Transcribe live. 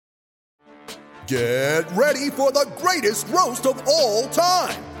Get ready for the greatest roast of all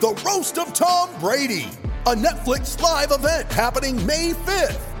time, the Roast of Tom Brady, a Netflix live event happening May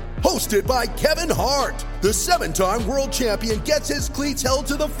 5th. Hosted by Kevin Hart, the 7-time world champion gets his cleats held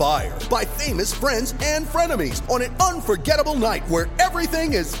to the fire by famous friends and frenemies on an unforgettable night where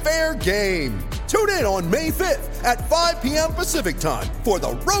everything is fair game. Tune in on May 5th at 5 p.m. Pacific time for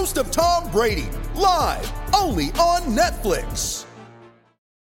the Roast of Tom Brady, live only on Netflix.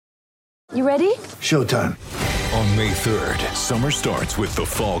 You ready? Showtime. On May 3rd, summer starts with The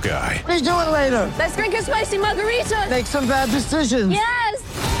Fall Guy. Let's do it later. Let's drink a spicy margarita. Make some bad decisions. Yes!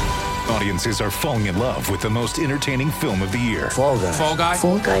 Audiences are falling in love with the most entertaining film of the year. Fall Guy. Fall Guy?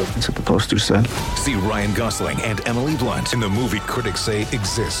 Fall guy. That's what the poster said. See Ryan Gosling and Emily Blunt in the movie critics say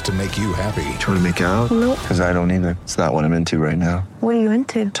exists to make you happy. Trying to make it out? Nope. Because I don't either. It's not what I'm into right now. What are you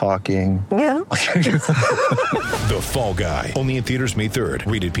into? Talking. Yeah. The Fall Guy. Only in theaters May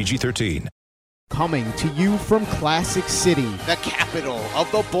 3rd. Rated PG-13. Coming to you from Classic City, the capital of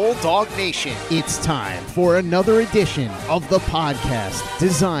the Bulldog Nation. It's time for another edition of the podcast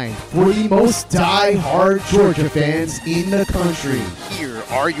designed for the most die-hard Georgia fans in the country. Here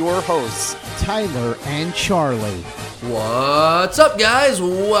are your hosts, Tyler and Charlie. What's up, guys?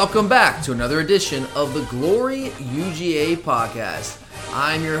 Welcome back to another edition of the Glory UGA podcast.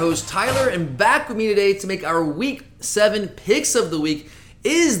 I'm your host, Tyler, and back with me today to make our Week 7 picks of the week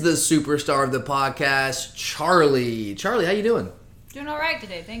is the superstar of the podcast, Charlie. Charlie, how you doing? Doing all right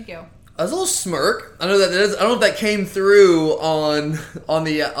today, thank you. A little smirk. I don't know if that came through on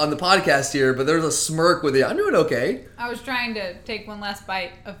the podcast here, but there's a smirk with you. I'm doing okay. I was trying to take one last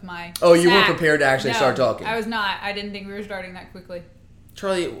bite of my Oh, you snack. weren't prepared to actually start talking. I was not. I didn't think we were starting that quickly.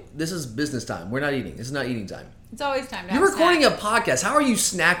 Charlie, this is business time. We're not eating. This is not eating time. It's always time to You're have recording snack. a podcast. How are you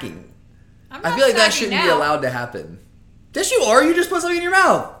snacking? I'm not I feel like that snacking shouldn't be now. allowed to happen. Yes, you are. You just put something in your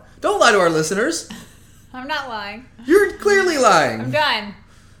mouth. Don't lie to our listeners. I'm not lying. You're clearly lying. I'm done.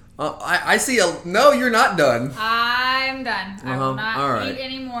 I see a... No, you're not done. I'm done. I will not all right. eat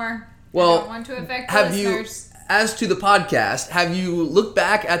anymore. Well, I don't want to affect the listeners. As to the podcast, have you looked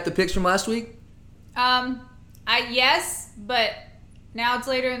back at the picks from last week? Yes, but now it's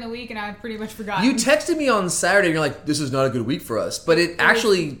later in the week and I've pretty much forgotten. You texted me on Saturday and you're like, this is not a good week for us. But it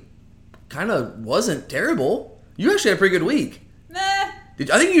actually kind of wasn't terrible. You actually had a pretty good week. Nah.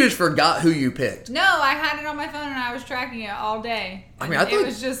 I think you just forgot who you picked. No, I had it on my phone and I was tracking it all day. I mean, I thought it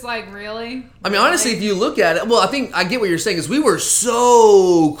was just like, really? I mean, honestly, if you look at it, well, I think I get what you're saying is we were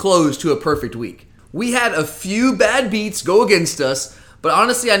so close to a perfect week. We had a few bad beats go against us, but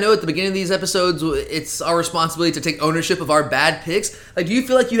honestly, I know at the beginning of these episodes, it's our responsibility to take ownership of our bad picks. Like, do you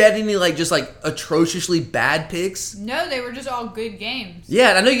feel like you had any, just atrociously bad picks? No, they were just all good games. Yeah,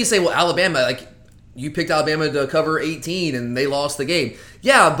 and I know you say, well, Alabama, you picked Alabama to cover 18 and they lost the game.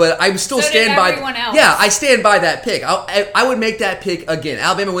 Yeah, but I still stand by. Everyone else. Yeah, I stand by that pick. I would make that pick again.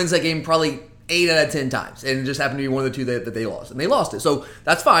 Alabama wins that game probably 8 out of 10 times, and it just happened to be one of the two that they lost, and they lost it. So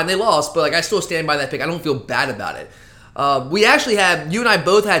that's fine. They lost, but I still stand by that pick. I don't feel bad about it. We actually had, you and I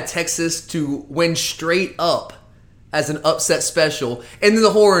both had Texas to win straight up as an upset special, and then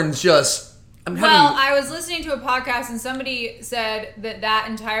the Horns just. I was listening to a podcast and somebody said that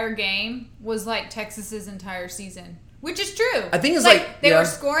entire game was like Texas's entire season, which is true. I think it's they were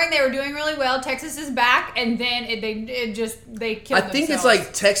scoring, they were doing really well. Texas is back, and then they killed themselves. I think it's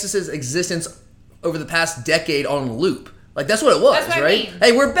like Texas's existence over the past decade on loop. That's what it was, That's what right? I mean.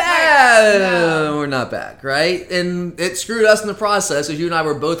 Hey, we're back. Right. No. We're not back, right? And it screwed us in the process because you and I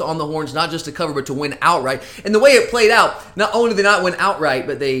were both on the Horns, not just to cover, but to win outright. And the way it played out, not only did they not win outright,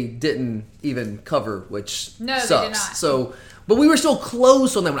 but they didn't even cover, which sucks. They did not. So, but we were still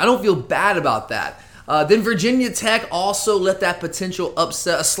close on that one. I don't feel bad about that. Then Virginia Tech also let that potential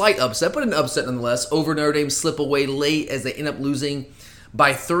upset, a slight upset, but an upset nonetheless, over Notre Dame slip away late as they end up losing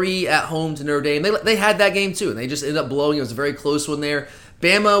by 3 at home to Notre Dame. They had that game too, and they just ended up blowing. It was a very close one there.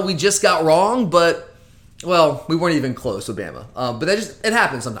 Bama, we just got wrong, but, well, we weren't even close with Bama. But it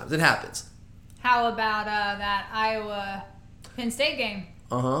happens sometimes. It happens. How about that Iowa-Penn State game?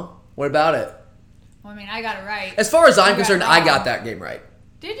 What about it? Well, I mean, I got it right. As far as I'm You got concerned, it I wrong. got that game right.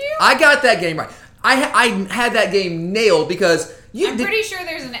 Did you? I got that game right. I had that game nailed because I'm pretty sure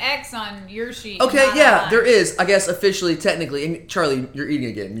there's an X on your sheet. Okay, not yeah, mine. there is. I guess officially, technically. And Charlie, you're eating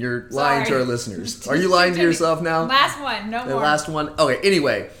again. You're lying to Sorry. our listeners. Are you lying to yourself now? Last one, no The more. last one. Okay,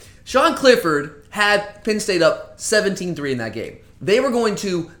 anyway. Sean Clifford had Penn State up 17-3 in that game. They were going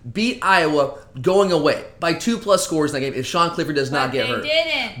to beat Iowa going away by 2+ scores in that game if Sean Clifford does not get hurt. They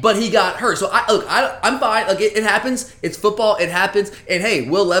didn't. But he got hurt. So I'm fine. Like it happens. It's football. It happens. And hey,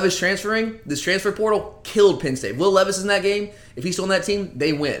 Will Levis transferring, this transfer portal killed Penn State. Will Levis is in that game. If he's still on that team,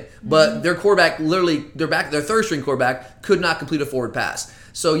 they win. But their quarterback, literally, their third string quarterback could not complete a forward pass.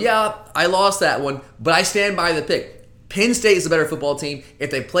 So yeah, I lost that one, but I stand by the pick. Penn State is a better football team. If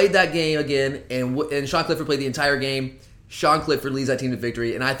they played that game again and Sean Clifford played the entire game, Sean Clifford leads that team to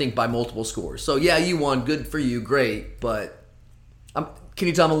victory, and I think by multiple scores. So yeah, you won. Good for you. Great. But can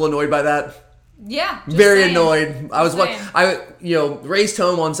you tell I'm a little annoyed by that? Yeah. Very annoyed. I was raced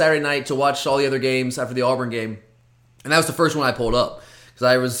home on Saturday night to watch all the other games after the Auburn game, and that was the first one I pulled up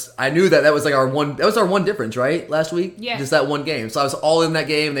because I knew that was like our one difference, right? Last week, yeah, just that one game. So I was all in that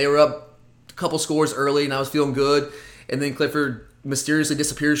game. They were up a couple scores early, and I was feeling good. And then Clifford mysteriously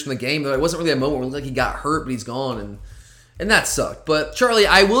disappears from the game. It wasn't really a moment where it looked like he got hurt, but he's gone, and that sucked. But Charlie,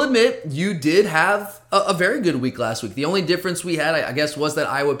 I will admit, you did have a very good week last week. The only difference we had, I guess, was that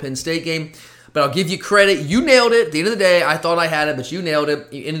Iowa-Penn State game. But I'll give you credit. You nailed it. At the end of the day, I thought I had it, but you nailed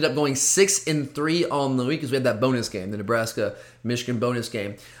it. You ended up going 6-3 on the week because we had that bonus game, the Nebraska-Michigan bonus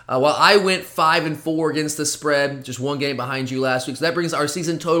game. While I went 5-4 against the spread, just one game behind you last week. So that brings our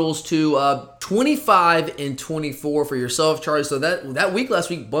season totals to 25-24 for yourself, Charlie. So that week last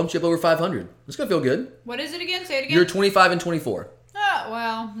week bumped you up over 500. It's going to feel good. What is it again? Say it again. You're 25-24. Oh,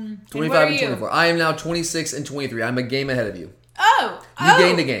 well. 25-24. I am now 26-23. I'm a game ahead of you. You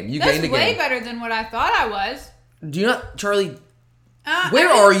gained a game. That's way better than what I thought I was. Do you not, Charlie? Where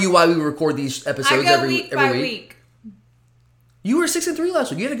are you while we record these episodes I go every week by week? week. You were 6-3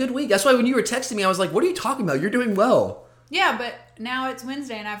 last week. You had a good week. That's why when you were texting me, I was like, "What are you talking about? You're doing well." Yeah, but now it's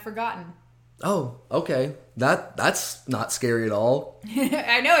Wednesday and I've forgotten. Oh, okay. That's not scary at all.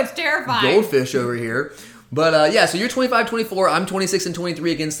 I know, it's terrifying. Goldfish over here. But so you're 25-24. I'm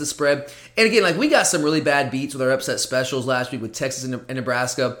 26-23 against the spread. And again, we got some really bad beats with our upset specials last week with Texas and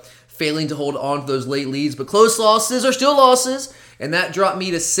Nebraska failing to hold on to those late leads. But close losses are still losses. And that dropped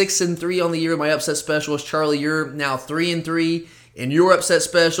me to 6-3 on the year with my upset specials. Charlie, you're now 3-3 in your upset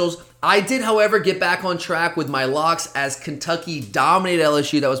specials. I did, however, get back on track with my locks as Kentucky dominated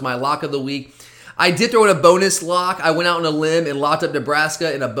LSU. That was my lock of the week. I did throw in a bonus lock. I went out on a limb and locked up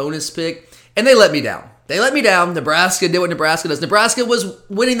Nebraska in a bonus pick. And they let me down. Nebraska did what Nebraska does. Nebraska was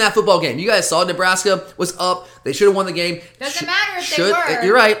winning that football game. You guys saw Nebraska was up. They should have won the game. Doesn't matter if they were.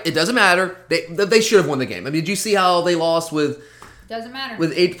 You're right. It doesn't matter. They should have won the game. I mean, did you see how they lost with... Doesn't matter.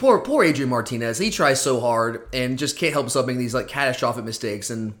 With poor Adrian Martinez. He tries so hard and just can't help himself making these catastrophic mistakes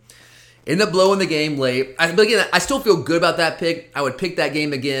and end up blowing the game late. But again, I still feel good about that pick. I would pick that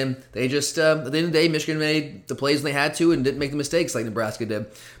game again. They just, at the end of the day, Michigan made the plays when they had to and didn't make the mistakes like Nebraska did.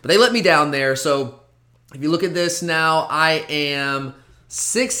 But they let me down there, so... If you look at this now, I am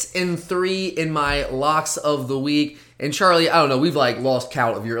 6-3 in my locks of the week. And Charlie, I don't know, we've lost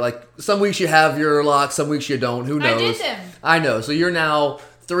count of your, some weeks you have your locks, some weeks you don't. Who knows? I did them. I know. So you're now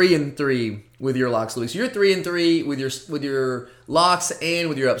 3-3 with your locks of the week. So you're 3-3 with your locks and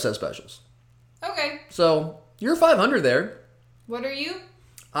with your upset specials. Okay. So you're 500 there. What are you?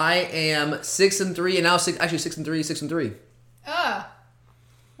 I am 6-3 and now 6-3.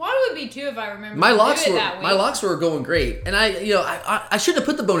 Well, it would be 2 if I remember. My locks were going great, and I shouldn't have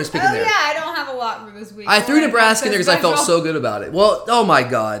put the bonus pick in there. Oh yeah, I don't have a lock for this week. I threw Nebraska in there because I felt so good about it. Well, oh my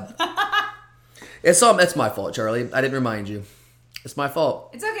god, it's my fault, Charlie. I didn't remind you. It's my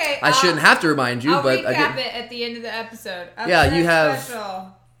fault. It's okay. I shouldn't have to remind you, I'll but I recap did. it at the end of the episode. Yeah, you have.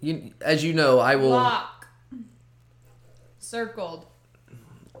 Special. As you know, I will. Lock. Circled.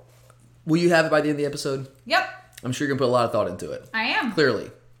 Will you have it by the end of the episode? Yep. I'm sure you're gonna put a lot of thought into it. I am. Clearly,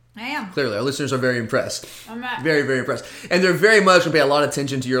 our listeners are very impressed. I'm not. Very, very impressed. And they're very much going to pay a lot of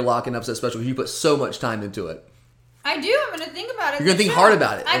attention to your lock and upset special because you put so much time into it. I do. I'm going to think about it. You're going to think hard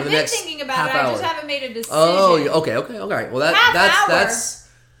about it. I've been thinking about it. I just haven't made a decision. Oh, okay. All right. Well, that's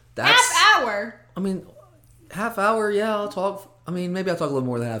half hour. I mean, half hour, yeah, I'll talk. I mean, maybe I'll talk a little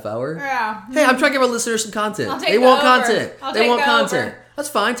more than half hour. Yeah. Hey, I'm trying to give our listeners some content. I'll take They want over. content. I'll They take want the content. over. That's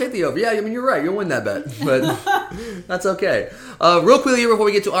fine. Take the over. Yeah, I mean, you're right. You'll win that bet. But that's okay. Real quickly before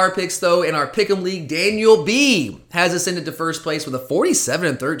we get to our picks, though, in our Pick'em League, Daniel B. has ascended to first place with a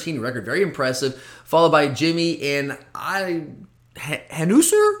 47-13 record. Very impressive. Followed by Jimmy and Hanusser?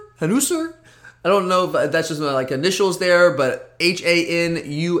 I don't know if that's just initials there, but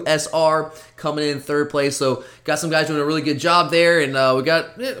HANUSR coming in third place. So got some guys doing a really good job there, and we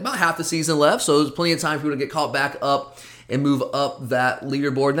got about half the season left, so there's plenty of time for people to get caught back up and move up that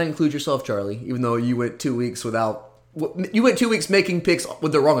leaderboard. And that includes yourself, Charlie, even though you went 2 weeks making picks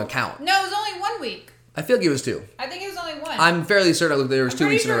with the wrong account. No, it was only 1 week. I feel like it was 2. I think it was only 1. I'm fairly certain there was 2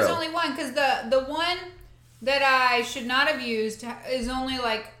 weeks in a row. I'm pretty sure it was only 1 because the one that I should not have used is only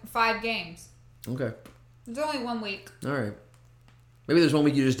like 5 games. Okay. It's only 1 week. All right. Maybe there's 1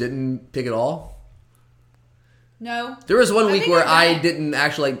 week you just didn't pick it all. No. There was 1 week think where I did. didn't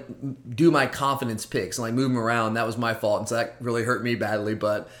actually do my confidence picks and like move them around. That was my fault, and so that really hurt me badly.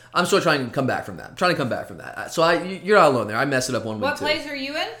 But I'm still trying to come back from that. So you're not alone there. I messed it up 1 week What too. place are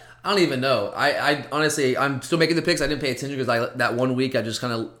you in? I don't even know. I honestly, I'm still making the picks. I didn't pay attention because that 1 week I just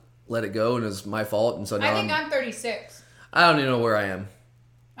kind of let it go, and it was my fault. And so now I think I'm 36. I don't even know where I am.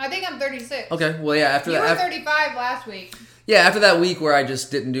 I think I'm 36. Okay, well yeah, after You that, were 35 last week. yeah, after that week where I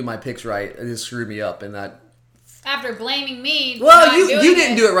just didn't do my picks right, it just screwed me up, and that. After blaming me. for Well, not you doing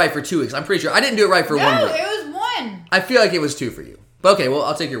didn't do it right for 2 weeks. I'm pretty sure I didn't do it right for 1 No, week. it was 1. I feel like it was 2 for you. But okay, well,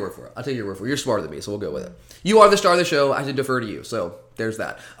 I'll take your word for it. You're smarter than me, so we'll go with it. You are the star of the show. I should defer to you. So there's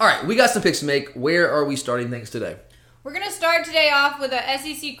that. All right, we got some picks to make. Where are we starting next today? We're going to start today off with a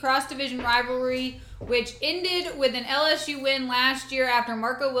SEC cross-division rivalry, which ended with an LSU win last year after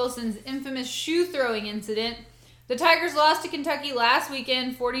Marco Wilson's infamous shoe-throwing incident. The Tigers lost to Kentucky last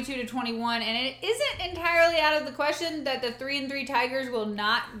weekend, 42-21, and it isn't entirely out of the question that the 3-3 Tigers will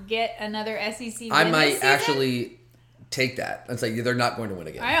not get another SEC win I this might season. actually take that and say they're not going to win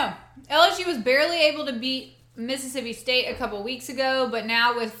again. I know. LSU was barely able to beat Mississippi State a couple weeks ago, but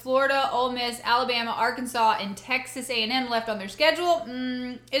now with Florida, Ole Miss, Alabama, Arkansas, and Texas A&M left on their schedule,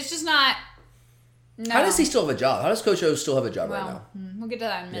 it's just not. No. How does he still have a job? How does Coach O still have a job right Well, now? we'll get to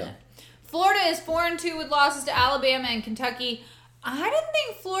that in a minute. Florida is 4-2 with losses to Alabama and Kentucky. I didn't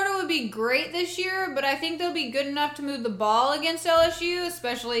think Florida would be great this year, but I think they'll be good enough to move the ball against LSU,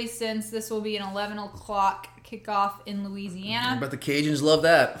 especially since this will be an 11 o'clock kickoff in Louisiana. But the Cajuns love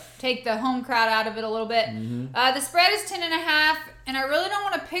that. Take the home crowd out of it a little bit. The spread is 10.5, and I really don't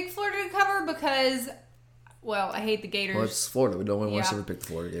want to pick Florida to cover because, well, I hate the Gators. Well, it's Florida. We don't want Yeah. to ever pick the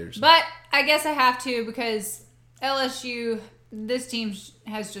Florida Gators. But I guess I have to because LSU, this team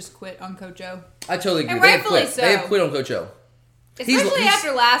has just quit on Coach O. I totally agree. And They have rightfully quit. so. They have quit on Coach O. Especially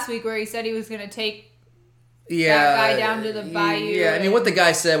after last week where he said he was going to take that guy down to the bayou. Yeah, I mean, what the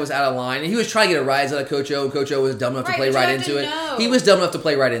guy said was out of line. And he was trying to get a rise out of Coach O, and Coach O was dumb enough to Right, play but you right have into to it. know. He was dumb enough to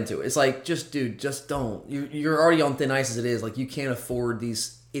play right into it. It's like, just don't. You're already on thin ice as it is. Like, you can't afford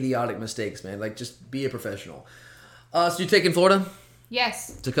these idiotic mistakes, man. Like, just be a professional. So you taking Florida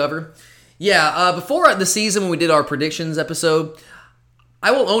Yes. to cover? Yeah, before the season when we did our predictions episode, I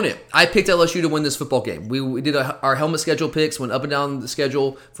will own it. I picked LSU to win this football game. We did our helmet schedule picks, went up and down the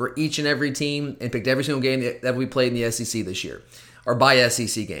schedule for each and every team, and picked every single game that we played in the SEC this year, or by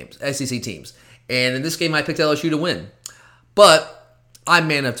SEC teams. And in this game, I picked LSU to win. But I'm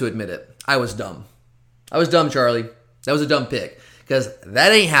man enough to admit it. I was dumb. Charlie. That was a dumb pick. Because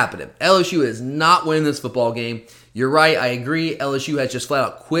that ain't happening. LSU is not winning this football game. You're right. I agree. LSU has just flat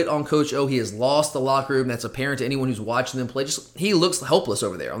out quit on Coach O. He has lost the locker room. That's apparent to anyone who's watching them play. He looks helpless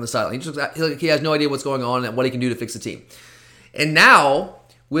over there on the sideline. He has no idea what's going on and what he can do to fix the team. And now,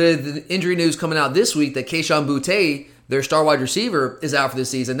 with the injury news coming out this week that Kayshon Boutte, their star wide receiver, is out for this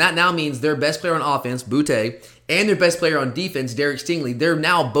season, that now means their best player on offense, Boutte, and their best player on defense, Derek Stingley, they're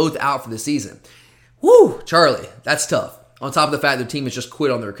now both out for the season. Woo, Charlie, that's tough. On top of the fact their team has just quit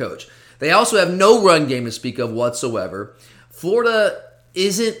on their coach. They also have no run game to speak of whatsoever. Florida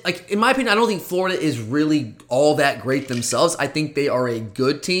isn't, like, in my opinion, I don't think Florida is really all that great themselves. I think they are a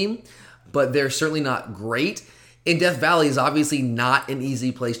good team, but they're certainly not great. And Death Valley is obviously not an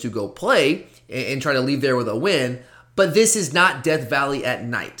easy place to go play and try to leave there with a win. But this is not Death Valley at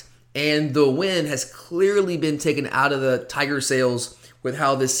night. And the win has clearly been taken out of the Tiger sails with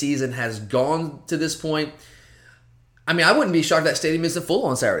how this season has gone to this point. I mean, I wouldn't be shocked that stadium isn't full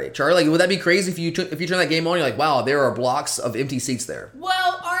on Saturday. Charlie, like, would that be crazy if you turn that game on? You're like, wow, there are blocks of empty seats there.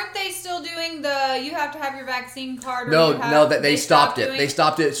 Well, aren't they still doing you have to have your vaccine card? Or No, they stopped it. They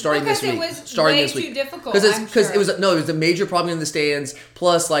stopped it starting this week. Because it was starting way this week. too difficult. Because it was a major problem in the stands.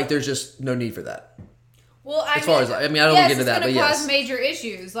 Plus, like, there's just no need for that. Well, I don't get into that, but yes, it's going to cause major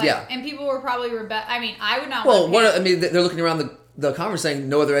issues. Like, yeah. And people were probably I would not. Well, they're looking around the conference saying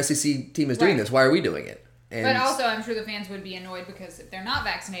no other SEC team is doing this. Why are we doing it? And but also, I'm sure the fans would be annoyed because if they're not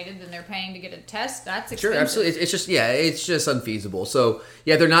vaccinated, then they're paying to get a test. That's expensive. Sure, absolutely. It's just unfeasible. So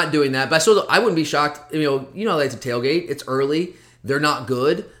yeah, they're not doing that. But I wouldn't be shocked. You know, it's a tailgate. It's early. They're not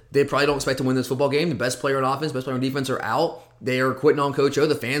good. They probably don't expect to win this football game. The best player on offense, best player on defense are out. They are quitting on Coach O.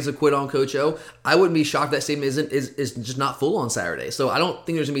 The fans have quit on Coach O. I wouldn't be shocked that stadium is just not full on Saturday. So I don't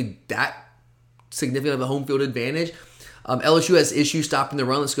think there's gonna be that significant of a home field advantage. LSU has issues stopping the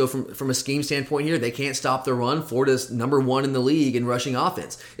run. Let's go from a scheme standpoint here. They can't stop the run. Florida's number 1 in the league in rushing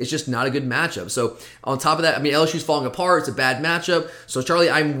offense. It's just not a good matchup. So on top of that, I mean, LSU's falling apart. It's a bad matchup. So Charlie,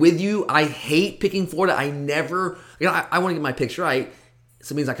 I'm with you. I hate picking Florida. I never, I want to get my picks right.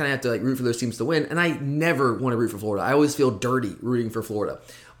 So it means I kind of have to root for those teams to win. And I never want to root for Florida. I always feel dirty rooting for Florida.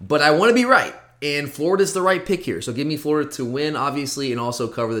 But I want to be right. And Florida's the right pick here. So give me Florida to win, obviously, and also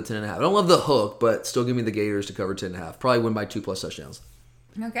cover the 10.5. I don't love the hook, but still give me the Gators to cover 10.5. Probably win by 2+ touchdowns.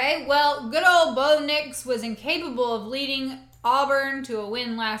 Okay, well, good old Bo Nix was incapable of leading Auburn to a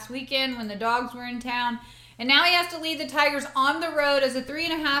win last weekend when the Dogs were in town. And now he has to lead the Tigers on the road as a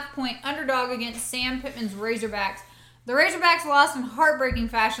 3.5-point underdog against Sam Pittman's Razorbacks. The Razorbacks lost in heartbreaking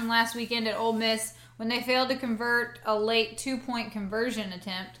fashion last weekend at Ole Miss when they failed to convert a late 2-point conversion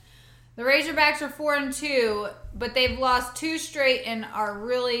attempt. The Razorbacks are 4-2, but they've lost 2 straight and are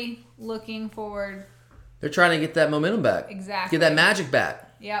really looking forward. They're trying to get that momentum back. Exactly. Get that magic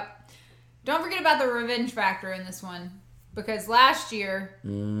back. Yep. Don't forget about the revenge factor in this one, because last year,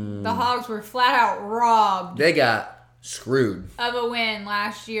 the Hogs were flat out robbed. They got screwed. Of a win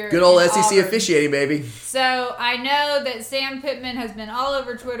last year. Good old SEC Auburn. officiating, baby. So I know that Sam Pittman has been all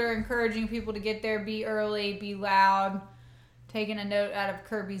over Twitter encouraging people to get there, be early, be loud. Taking a note out of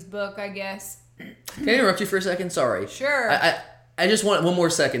Kirby's book, I guess. Can I interrupt you for a second? Sorry. Sure. I just want one more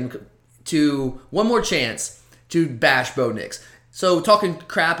chance to bash Bo Nix. So talking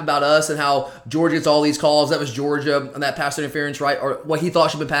crap about us and how Georgia gets all these calls. That was Georgia on that pass interference, right? Or what he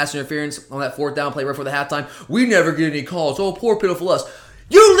thought should have been pass interference on that 4th down play right before the halftime. We never get any calls. Oh, poor pitiful us.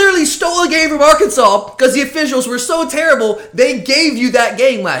 You literally stole a game from Arkansas because the officials were so terrible, they gave you that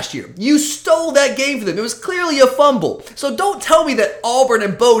game last year. You stole that game from them. It was clearly a fumble. So don't tell me that Auburn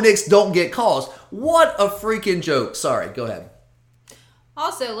and Bo Nix don't get calls. What a freaking joke. Sorry, go ahead.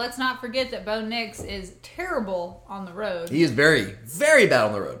 Also, let's not forget that Bo Nix is terrible on the road. He is very, very bad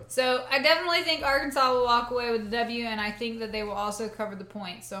on the road. So I definitely think Arkansas will walk away with the W, and I think that they will also cover the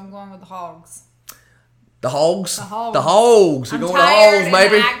points. So I'm going with the Hogs. The Hogs? The Hogs. The Hogs. We're I'm going with the tired Hogs,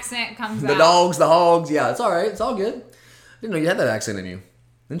 baby. and the accent comes The out. Dogs, the Hogs. Yeah, it's all right. It's all good. Didn't know you had that accent in you.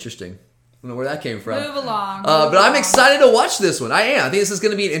 Interesting. I don't know where that came from. Move along. But I'm excited to watch this one. I am. I think this is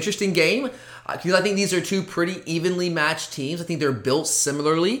going to be an interesting game because I think these are 2 pretty evenly matched teams. I think they're built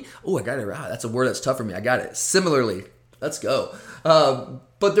similarly. Oh, I got it right. That's a word that's tough for me. I got it. Similarly. Let's go.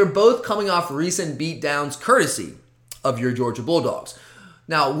 But they're both coming off recent beatdowns courtesy of your Georgia Bulldogs.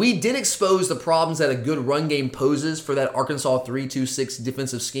 Now, we did expose the problems that a good run game poses for that Arkansas 3-2-6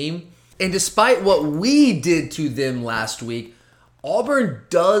 defensive scheme. And despite what we did to them last week, Auburn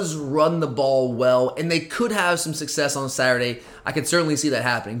does run the ball well, and they could have some success on Saturday. I could certainly see that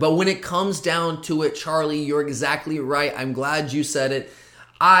happening. But when it comes down to it, Charlie, you're exactly right. I'm glad you said it.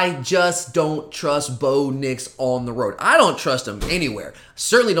 I just don't trust Bo Nix on the road. I don't trust him anywhere.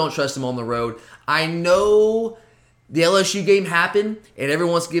 Certainly don't trust him on the road. I know the LSU game happened, and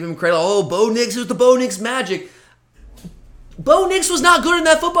everyone wants to give him credit. Oh, Bo Nix was the Bo Nix magic. Bo Nix was not good in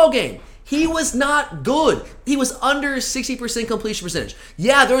that football game. He was not good. He was under 60% completion percentage.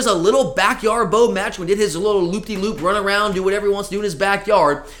 Yeah, there was a little backyard Bo match when he did his little loop-de-loop, run around, do whatever he wants to do in his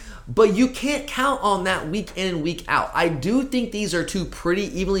backyard. But you can't count on that week in and week out. I do think these are 2 pretty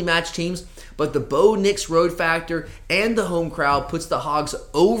evenly matched teams, but the Bo Nix road factor and the home crowd puts the Hogs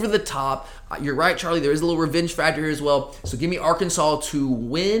over the top. You're right, Charlie. There is a little revenge factor here as well. So give me Arkansas to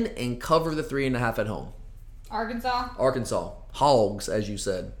win and cover the 3.5 at home. Arkansas? Hogs, as you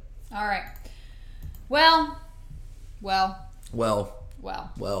said. All right. Well.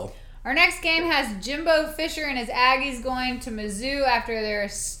 Our next game has Jimbo Fisher and his Aggies going to Mizzou after their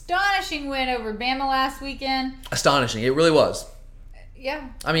astonishing win over Bama last weekend. Astonishing. It really was. Yeah.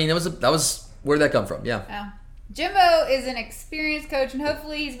 I mean, that was where did that come from? Yeah. Oh. Jimbo is an experienced coach, and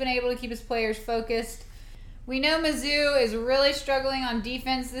hopefully he's been able to keep his players focused. We know Mizzou is really struggling on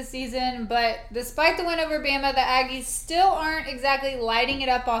defense this season, but despite the win over Bama, the Aggies still aren't exactly lighting it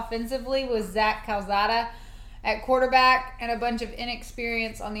up offensively with Zach Calzada at quarterback and a bunch of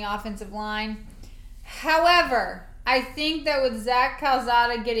inexperience on the offensive line. However, I think that with Zach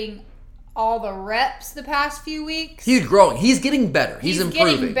Calzada getting all the reps the past few weeks, he's growing. He's getting better. He's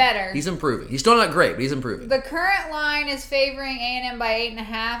improving. Getting better. He's improving. He's still not great, but he's improving. The current line is favoring A&M by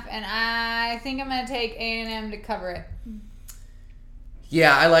 8.5, and I think I'm going to take A&M to cover it.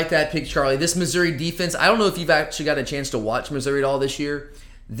 Yeah, I like that pick, Charlie. This Missouri defense, I don't know if you've actually got a chance to watch Missouri at all this year.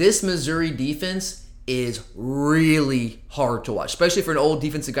 This Missouri defense is really hard to watch, especially for an old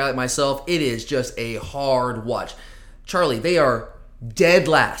defensive guy like myself. It is just a hard watch. Charlie, they are dead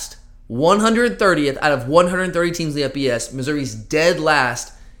last. 130th out of 130 teams in the FBS. Missouri's dead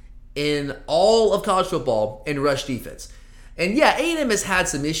last in all of college football in rush defense. And yeah, A&M has had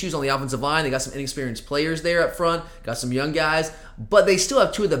some issues on the offensive line. They got some inexperienced players there up front, got some young guys, but they still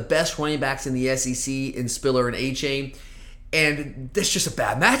have two of the best running backs in the SEC in Spiller and A-Chain. And that's just a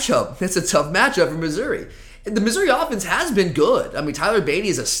bad matchup. That's a tough matchup for Missouri. And the Missouri offense has been good. I mean, Tyler Beatty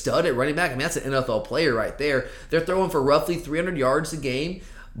is a stud at running back. I mean, that's an NFL player right there. They're throwing for roughly 300 yards a game.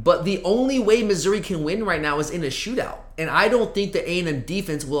 But the only way Missouri can win right now is in a shootout. And I don't think the A&M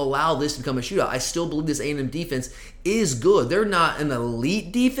defense will allow this to become a shootout. I still believe this A&M defense is good. They're not an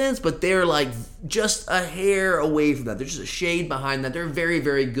elite defense, but they're like just a hair away from that. They're just a shade behind that. They're very,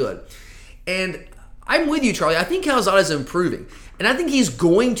 very good. And I'm with you, Charlie. I think Calzada is improving. And I think he's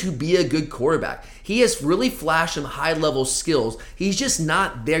going to be a good quarterback. He has really flashed some high-level skills. He's just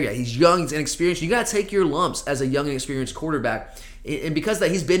not there yet. He's young. He's inexperienced. You got to take your lumps as a young and experienced quarterback. And because of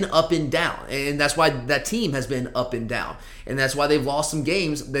that, he's been up and down. And that's why that team has been up and down. And that's why they've lost some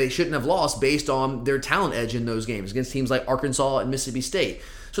games they shouldn't have lost based on their talent edge in those games against teams like Arkansas and Mississippi State.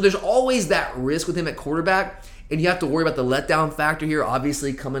 So there's always that risk with him at quarterback. And you have to worry about the letdown factor here,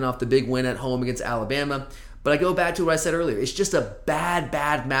 obviously coming off the big win at home against Alabama. But I go back to what I said earlier. It's just a bad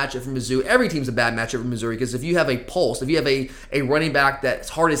matchup for Mizzou. Every team's a bad matchup for Missouri because if you have a pulse, if you have a running back that's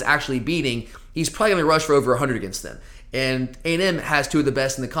heart is actually beating, he's probably going to rush for over 100 against them. And A&M has two of the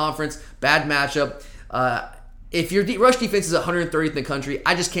best in the conference. Bad matchup. If your rush defense is 130th in the country,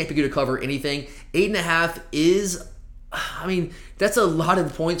 I just can't pick you to cover anything. 8.5 is, I mean, that's a lot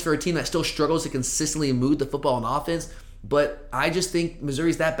of points for a team that still struggles to consistently move the football on offense. But I just think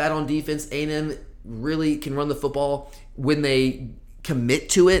Missouri's that bad on defense. A&M really can run the football when they commit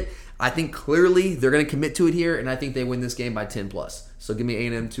to it. I think clearly they're going to commit to it here, and I think they win this game by 10+. So give me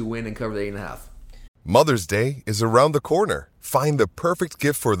A&M to win and cover the 8.5. Mother's Day is around the corner. Find the perfect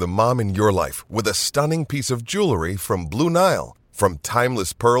gift for the mom in your life with a stunning piece of jewelry from Blue Nile. From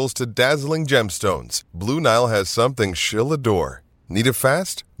timeless pearls to dazzling gemstones, Blue Nile has something she'll adore. Need it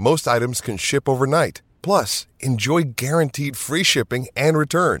fast? Most items can ship overnight. Plus, enjoy guaranteed free shipping and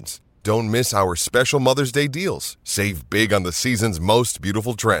returns. Don't miss our special Mother's Day deals. Save big on the season's most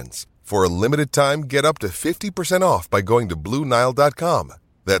beautiful trends. For a limited time, get up to 50% off by going to BlueNile.com.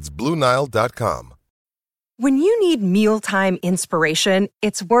 That's BlueNile.com. When you need mealtime inspiration,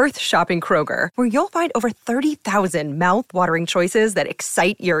 it's worth shopping Kroger, where you'll find over 30,000 mouth-watering choices that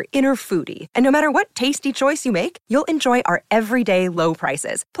excite your inner foodie. And no matter what tasty choice you make, you'll enjoy our everyday low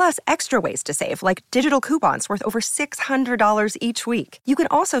prices, plus extra ways to save, like digital coupons worth over $600 each week. You can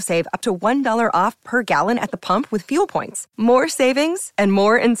also save up to $1 off per gallon at the pump with fuel points. More savings and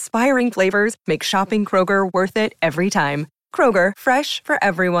more inspiring flavors make shopping Kroger worth it every time. Kroger, fresh for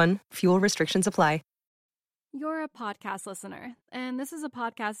everyone. Fuel restrictions apply. You're a podcast listener, and this is a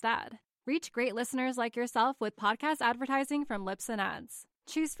podcast ad. Reach great listeners like yourself with podcast advertising from Libsyn Ads.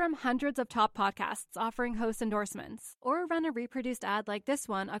 Choose from hundreds of top podcasts offering host endorsements, or run a reproduced ad like this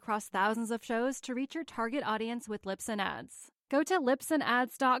one across thousands of shows to reach your target audience with Libsyn Ads. Go to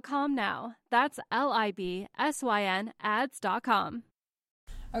libsynads.com now. That's LIBSYN ads.com.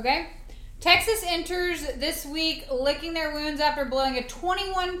 Okay. Texas enters this week licking their wounds after blowing a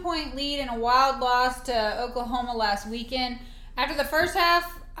 21-point lead in a wild loss to Oklahoma last weekend. After the first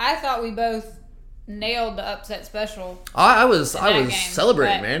half, I thought we both nailed the upset special. I was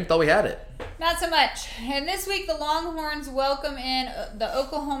celebrating, man. Thought we had it. Not so much. And this week, the Longhorns welcome in the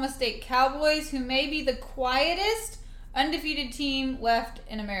Oklahoma State Cowboys, who may be the quietest undefeated team left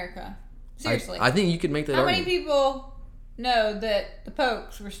in America. Seriously. I think you could make that argument. How many people know that the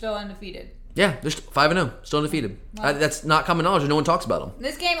Pokes were still undefeated? Yeah, they're 5-0, still undefeated. Wow. That's not common knowledge, and no one talks about them.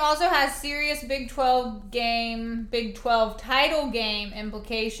 This game also has serious Big 12 title game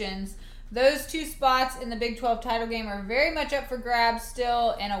implications. Those two spots in the Big 12 title game are very much up for grabs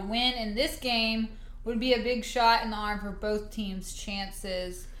still, and a win in this game would be a big shot in the arm for both teams'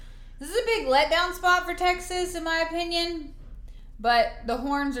 chances. This is a big letdown spot for Texas, in my opinion, but the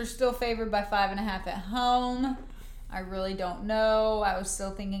Horns are still favored by 5.5 at home. I really don't know. I was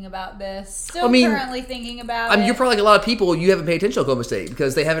still thinking about this. Currently thinking about it. You're probably like a lot of people, you haven't paid attention to Oklahoma State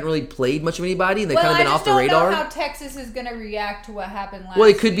because they haven't really played much of anybody. They've kind of been off the radar. I don't know how Texas is going to react to what happened last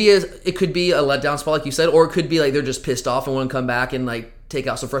week. It could be a letdown spot, like you said, or it could be like they're just pissed off and want to come back and like take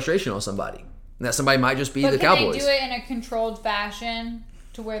out some frustration on somebody. And that somebody might just be the Cowboys. Can they do it in a controlled fashion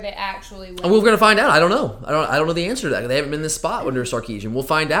to where they actually win? And we're going to find out. I don't know. I don't know the answer to that. They haven't been in this spot under Sarkisian. We'll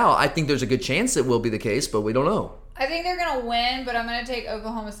find out. I think there's a good chance it will be the case, but we don't know. I think they're going to win, but I'm going to take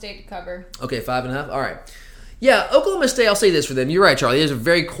Oklahoma State to cover. Okay, 5.5. All right. Yeah, Oklahoma State, I'll say this for them. You're right, Charlie. They're a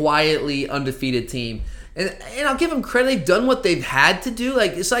very quietly undefeated team. And I'll give them credit. They've done what they've had to do.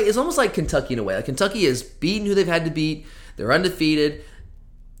 It's almost like Kentucky in a way. Like Kentucky has beaten who they've had to beat. They're undefeated.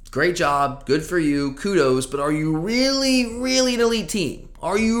 Great job. Good for you. Kudos. But are you really, really an elite team?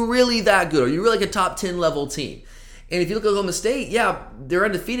 Are you really that good? Are you really like a top 10 level team? And if you look at Oklahoma State, yeah, they're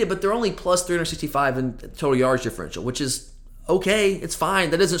undefeated, but they're only plus 365 in total yards differential, which is okay. It's fine.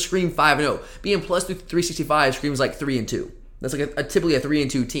 That doesn't scream 5-0. Being plus 365 screams like 3-2. That's like typically a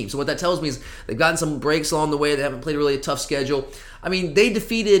 3-2 team. So what that tells me is they've gotten some breaks along the way. They haven't played a really tough schedule. I mean, they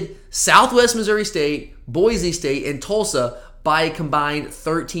defeated Southwest Missouri State, Boise State, and Tulsa by a combined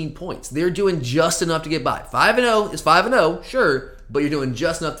 13 points. They're doing just enough to get by. 5-0 is 5-0, sure, but you're doing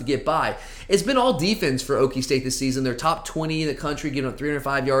just enough to get by. It's been all defense for Okie State this season. They're top 20 in the country, giving up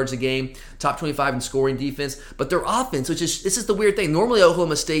 305 yards a game, top 25 in scoring defense. But their offense, this is the weird thing. Normally,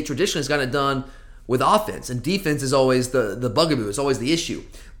 Oklahoma State traditionally has gotten it done with offense, and defense is always the bugaboo. It's always the issue.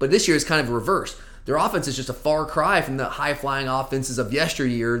 But this year is kind of reversed. Their offense is just a far cry from the high-flying offenses of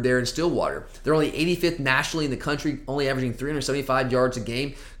yesteryear there in Stillwater. They're only 85th nationally in the country, only averaging 375 yards a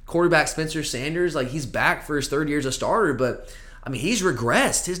game. Quarterback Spencer Sanders, he's back for his third year as a starter, but I mean, he's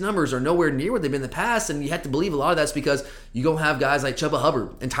regressed. His numbers are nowhere near what they've been in the past, and you have to believe a lot of that's because you don't have guys like Chuba Hubbard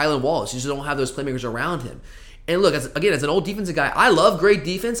and Tylan Wallace. You just don't have those playmakers around him. And look, as an old defensive guy, I love great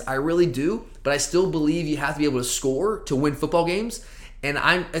defense. I really do, but I still believe you have to be able to score to win football games, and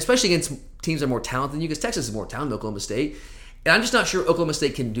especially against teams that are more talented than you, because Texas is more talented than Oklahoma State, and I'm just not sure Oklahoma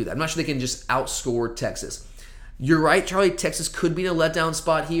State can do that. I'm not sure they can just outscore Texas. You're right, Charlie. Texas could be in a letdown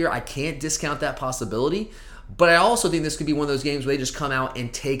spot here. I can't discount that possibility. But I also think this could be one of those games where they just come out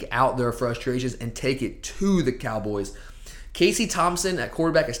and take out their frustrations and take it to the Cowboys. Casey Thompson at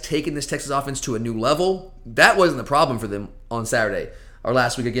quarterback has taken this Texas offense to a new level. That wasn't the problem for them on Saturday or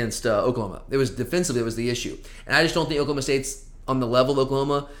last week against Oklahoma. It was defensively, it was the issue. And I just don't think Oklahoma State's on the level of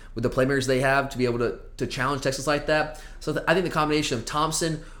Oklahoma with the playmakers they have to be able to challenge Texas like that. So I think the combination of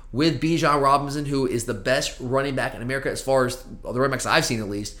Thompson with Bijan Robinson, who is the best running back in America as far as the running backs I've seen at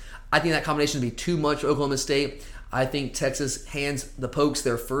least, I think that combination would be too much for Oklahoma State. I think Texas hands the Pokes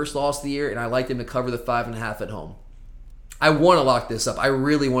their first loss of the year, and I like them to cover the 5.5 at home. I want to lock this up. I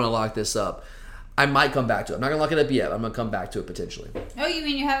really want to lock this up. I might come back to it. I'm not going to lock it up yet. I'm going to come back to it potentially. Oh, you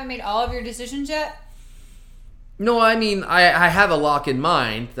mean you haven't made all of your decisions yet? No, I mean, I have a lock in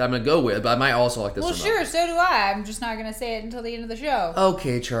mind that I'm going to go with, but I might also lock this one up. Well, sure, so do I. I'm just not going to say it until the end of the show.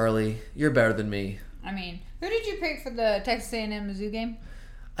 Okay, Charlie. You're better than me. I mean, who did you pick for the Texas A&M Mizzou game?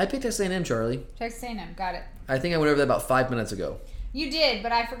 I picked Texas A&M, Charlie. Texas A&M, got it. I think I went over that about 5 minutes ago. You did,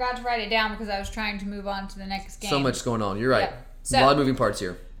 but I forgot to write it down because I was trying to move on to the next game. So much going on. You're right. Yep. So, a lot of moving parts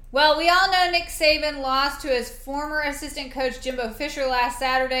here. Well, we all know Nick Saban lost to his former assistant coach Jimbo Fisher last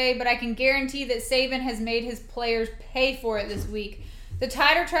Saturday, but I can guarantee that Saban has made his players pay for it this week. The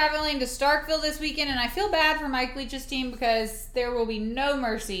Tide are traveling to Starkville this weekend, and I feel bad for Mike Leach's team because there will be no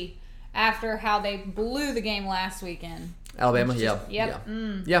mercy after how they blew the game last weekend. Alabama, Yep.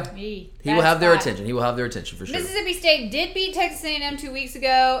 Yeah. He will have their attention. He will have their attention for sure. Mississippi State did beat Texas A&M 2 weeks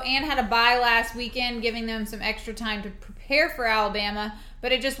ago and had a bye last weekend, giving them some extra time to prepare for Alabama,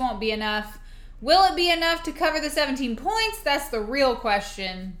 but it just won't be enough. Will it be enough to cover the 17 points? That's the real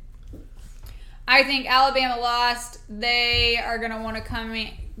question. I think Alabama lost. They are going to want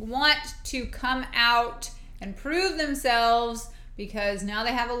to come out and prove themselves because now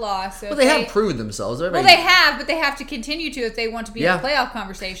they have a loss. So well, they have proved themselves. Well, they have, but they have to continue to if they want to be in the playoff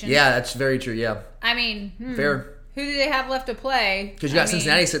conversation. Yeah, that's very true, yeah. I mean, fair. Who do they have left to play? Because you got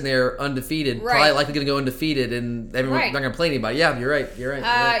Cincinnati sitting there undefeated, right. Probably likely going to go undefeated, and everyone's not going to play anybody. Yeah, you're right.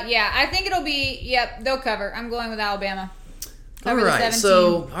 Yeah, I think it'll be, they'll cover. I'm going with Alabama. Cover all right, the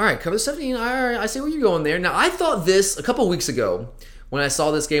 17. Cover the 17. All right, I see where you're going there. Now, I thought this a couple weeks ago when I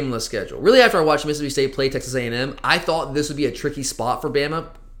saw this game on the schedule. Really, after I watched Mississippi State play Texas A&M, I thought this would be a tricky spot for Bama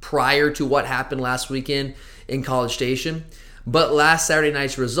prior to what happened last weekend in College Station. But last Saturday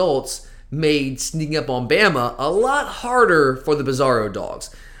night's results made sneaking up on Bama a lot harder for the Bizarro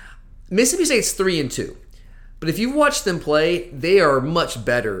Dogs. Mississippi State's 3-2. But if you watch them play, they are much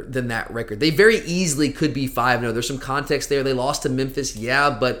better than that record. They very easily could be 5-0. There's some context there. They lost to Memphis,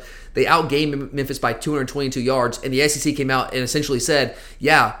 but they outgained Memphis by 222 yards, and the SEC came out and essentially said,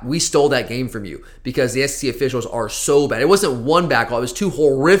 we stole that game from you because the SEC officials are so bad. It wasn't one bad call. It was two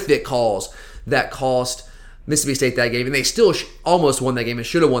horrific calls that cost Mississippi State that game, and they still almost won that game and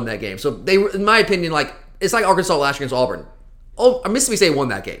should have won that game. So they, in my opinion, it's like Arkansas last year against Auburn. Mississippi State won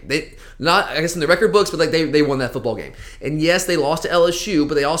that game. They not, I guess, in the record books, but they won that football game. And yes, they lost to LSU,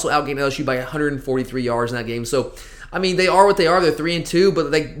 but they also outgained LSU by 143 yards in that game. So, I mean, they are what they are. They're 3-2,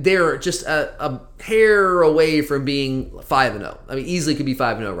 but they're just a hair away from being 5-0. I mean, easily could be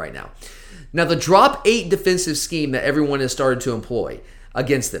 5-0 right now. Now, the drop 8 defensive scheme that everyone has started to employ,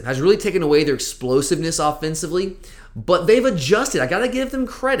 against them. Has really taken away their explosiveness offensively, but they've adjusted. I got to give them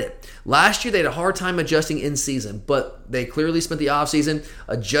credit. Last year, they had a hard time adjusting in season, but they clearly spent the offseason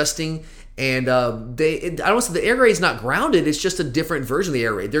adjusting. And I don't say the air raid is not grounded. It's just a different version of the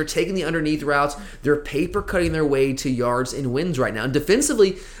air raid. They're taking the underneath routes. They're paper cutting their way to yards and wins right now. And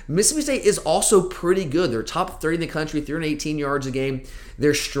defensively, Mississippi State is also pretty good. They're top 30 in the country, 318 yards a game.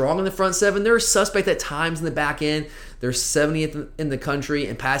 They're strong in the front seven. They're a suspect at times in the back end. They're 70th in the country,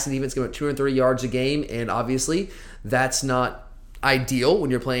 and passing defense going at 230 yards a game. And obviously, that's not ideal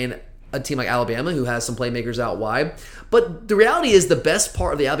when you're playing a team like Alabama who has some playmakers out wide. But the reality is the best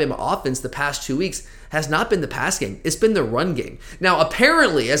part of the Alabama offense the past 2 weeks has not been the pass game. It's been the run game. Now,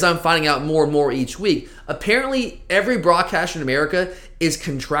 apparently, as I'm finding out more and more each week, apparently every broadcaster in America is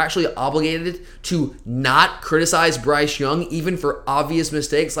contractually obligated to not criticize Bryce Young, even for obvious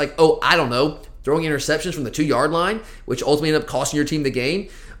mistakes like, throwing interceptions from the 2-yard line, which ultimately ended up costing your team the game.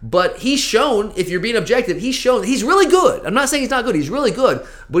 But he's shown, if you're being objective, he's shown he's really good. I'm not saying he's not good. He's really good.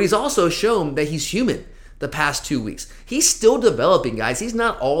 But he's also shown that he's human the past 2 weeks. He's still developing, guys. He's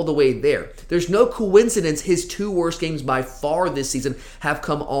not all the way there. There's no coincidence his 2 worst games by far this season have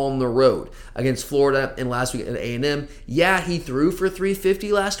come on the road. Against Florida and last week at A&M. Yeah, he threw for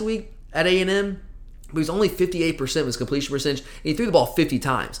 350 last week at A&M. But he's only 58% of his completion percentage, and he threw the ball 50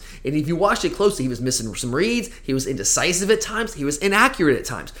 times. And if you watched it closely, he was missing some reads, he was indecisive at times, he was inaccurate at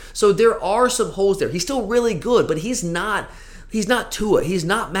times. So there are some holes there. He's still really good, but he's not Tua. He's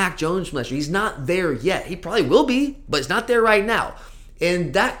not Mac Jones from last year. He's not there yet. He probably will be, but it's not there right now.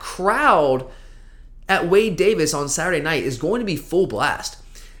 And that crowd at Wade Davis on Saturday night is going to be full blast.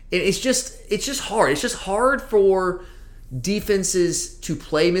 And it's just hard. It's just hard for defenses to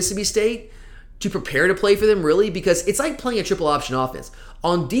play Mississippi State, to prepare to play for them, really, because it's like playing a triple option offense.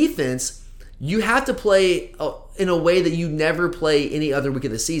 On defense, you have to play in a way that you never play any other week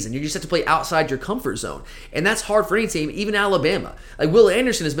of the season. You just have to play outside your comfort zone. And that's hard for any team, even Alabama. Like Will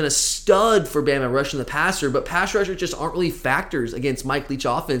Anderson has been a stud for Bama rushing the passer, but pass rushers just aren't really factors against Mike Leach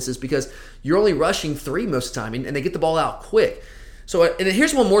offenses because you're only rushing 3 most of the time, and they get the ball out quick. So, and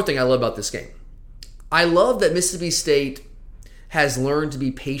here's one more thing I love about this game. I love that Mississippi State has learned to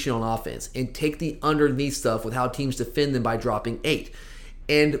be patient on offense and take the underneath stuff with how teams defend them by dropping 8.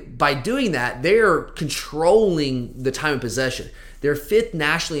 And by doing that, they're controlling the time of possession. They're 5th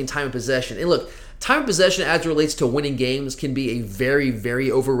nationally in time of possession. And look, time of possession as it relates to winning games can be a very, very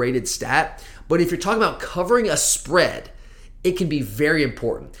overrated stat. But if you're talking about covering a spread, it can be very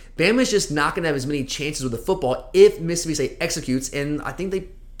important. Bama's just not going to have as many chances with the football if Mississippi State executes, and I think they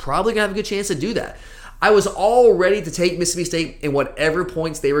probably going to have a good chance to do that. I was all ready to take Mississippi State in whatever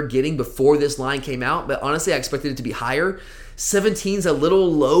points they were getting before this line came out, but honestly, I expected it to be higher. 17's a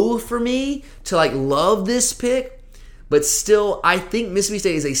little low for me to love this pick, but still, I think Mississippi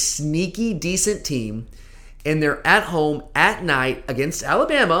State is a sneaky, decent team, and they're at home at night against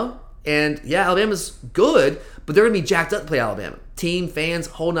Alabama, and yeah, Alabama's good, but they're going to be jacked up to play Alabama. Team, fans,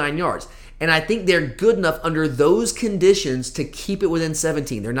 whole 9 yards. And I think they're good enough under those conditions to keep it within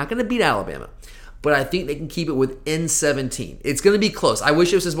 17. They're not going to beat Alabama, but I think they can keep it within 17. It's going to be close. I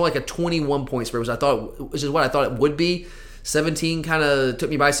wish it was just more like a 21-point spread, which is what I thought it would be. 17 kind of took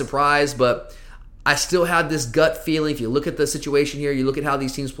me by surprise, but I still had this gut feeling. If you look at the situation here, you look at how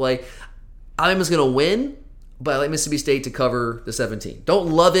these teams play, Alabama's going to win, but I like Mississippi State to cover the 17. Don't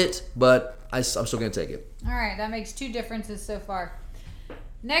love it, but I'm still going to take it. All right, that makes 2 differences so far.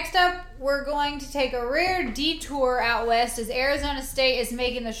 Next up, we're going to take a rare detour out west as Arizona State is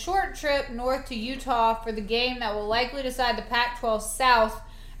making the short trip north to Utah for the game that will likely decide the Pac-12 South,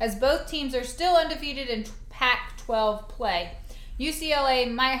 as both teams are still undefeated in Pac-12 play.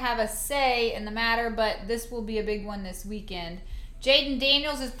 UCLA might have a say in the matter, but this will be a big one this weekend. Jaden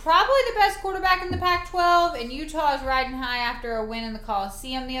Daniels is probably the best quarterback in the Pac-12, and Utah is riding high after a win in the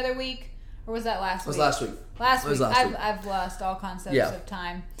Coliseum the other week. Or was that last week? It was last week. Last week. I've lost all concepts of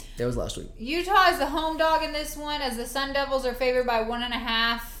time. It was last week. Utah is the home dog in this one, as the Sun Devils are favored by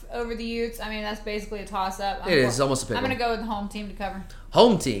 1.5 over the Utes. I mean, that's basically a toss-up. It is almost a pick. I'm going to go with the home team to cover.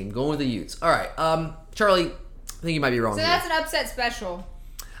 Home team, going with the Utes. All right. Charlie, I think you might be wrong. So that's an upset special.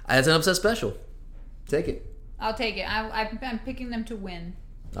 That's an upset special. Take it. I'll take it. I'm picking them to win.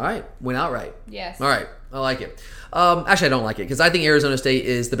 All right. Win outright. Yes. All right. I like it. Actually, I don't like it because I think Arizona State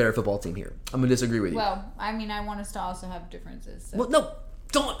is the better football team here. I'm going to disagree with you. Well, I mean, I want us to also have differences. So. Well, no.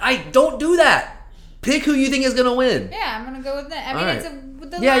 Don't do that. Pick who you think is going to win. Yeah, I'm going to go with that. I mean, All right.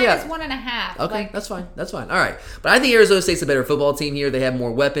 the line is 1.5. Okay, that's fine. All right. But I think Arizona State's a better football team here. They have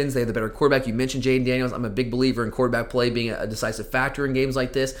more weapons. They have the better quarterback. You mentioned Jaden Daniels. I'm a big believer in quarterback play being a decisive factor in games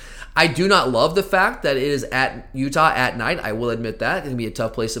like this. I do not love the fact that it is at Utah at night. I will admit that. It's going to be a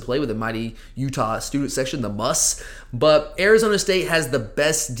tough place to play with the mighty Utah student section, the Muss. But Arizona State has the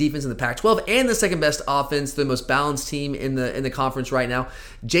best defense in the Pac-12 and the second best offense, the most balanced team in the conference right now.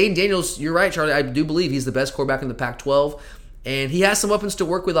 Jaden Daniels, you're right, Charlie. I do believe he's the best quarterback in the Pac-12. And he has some weapons to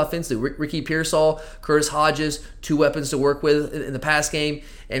work with offensively. Ricky Pearsall, Curtis Hodges, 2 weapons to work with in the pass game.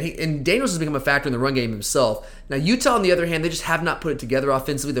 And Daniels has become a factor in the run game himself. Now, Utah, on the other hand, they just have not put it together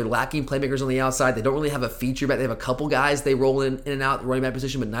offensively. They're lacking playmakers on the outside. They don't really have a feature back. They have a couple guys they roll in and out the running back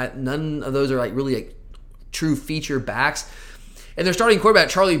position, but none of those are really true feature backs. And their starting quarterback,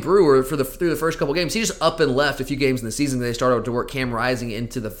 Charlie Brewer, through the first couple games, he just up and left a few games in the season. They started to work Cam Rising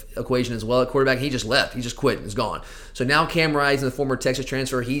into the equation as well at quarterback. He just left. He just quit and is gone. So now Cam Rising, the former Texas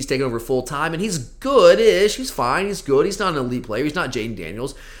transfer, he's taken over full time, and he's good-ish. He's fine. He's good. He's not an elite player. He's not Jaden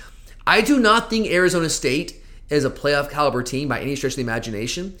Daniels. I do not think Arizona State is a playoff caliber team by any stretch of the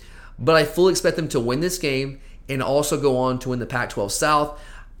imagination, but I fully expect them to win this game and also go on to win the Pac-12 South.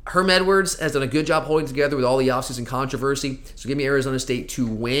 Herm Edwards has done a good job holding together with all the offseason controversy. So give me Arizona State to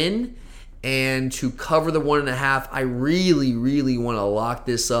win and to cover the 1.5. I really, really want to lock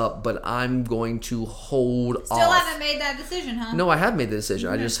this up, but I'm going to hold off. Still haven't made that decision, huh? No, I have made the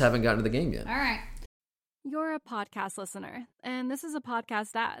decision. I just haven't gotten to the game yet. All right. You're a podcast listener, and this is a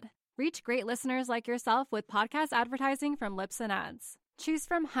podcast ad. Reach great listeners like yourself with podcast advertising from Libsyn Ads. Choose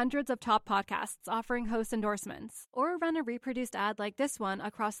from hundreds of top podcasts offering host endorsements, or run a reproduced ad like this one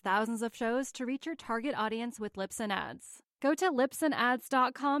across thousands of shows to reach your target audience with Libsyn Ads. Go to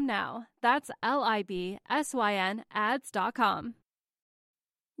libsynads.com now. That's LIBSYN ads.com.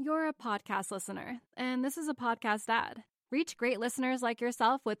 You're a podcast listener, and this is a podcast ad. Reach great listeners like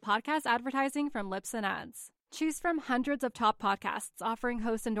yourself with podcast advertising from Libsyn Ads. Choose from hundreds of top podcasts offering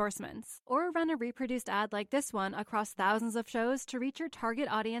host endorsements, or run a reproduced ad like this one across thousands of shows to reach your target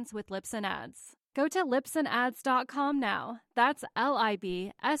audience with Libsyn Ads. Go to libsynads.com now. That's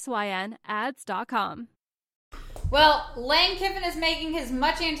LIBSYN ads.com. Well, Lane Kiffin is making his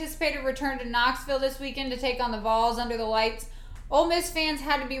much-anticipated return to Knoxville this weekend to take on the Vols under the lights. Ole Miss fans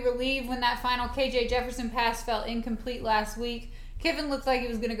had to be relieved when that final KJ Jefferson pass fell incomplete last week. Kiffin looked like he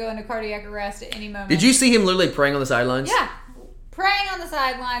was going to go into cardiac arrest at any moment. Did you see him literally praying on the sidelines? Yeah. Praying on the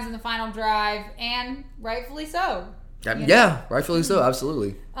sidelines in the final drive, and rightfully so. Yeah, rightfully so,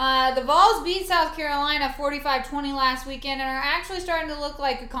 absolutely. The Vols beat South Carolina 45-20 last weekend and are actually starting to look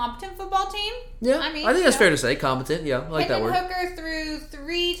like a competent football team. Yeah, I think that's fair to say. Competent, yeah, I like that word. Hooker threw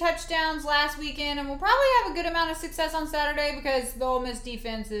 3 touchdowns last weekend and will probably have a good amount of success on Saturday because the Ole Miss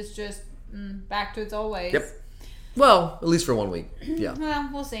defense is just back to its old ways. Yep. Well, at least for 1 week. Yeah. Well,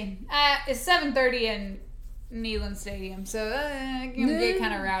 we'll see. It's 7:30 in Neyland Stadium, so it can get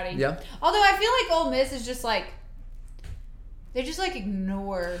kind of rowdy. Yeah. Although I feel like Ole Miss is just like, they just like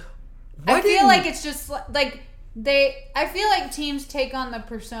ignore. I feel like it's just like I feel like teams take on the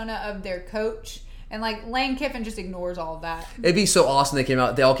persona of their coach, and like Lane Kiffin just ignores all of that. It'd be so awesome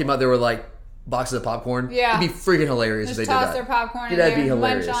they all came out, they were like boxes of popcorn. Yeah. It'd be freaking hilarious if they did that. Toss their popcorn in that'd there be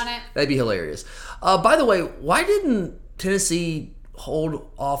hilarious. Munch on it. That'd be hilarious. By the way, why didn't Tennessee hold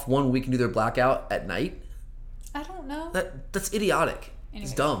off 1 week and do their blackout at night? I don't know. That's idiotic. Anyways.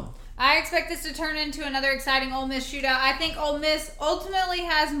 It's dumb. I expect this to turn into another exciting Ole Miss shootout. I think Ole Miss ultimately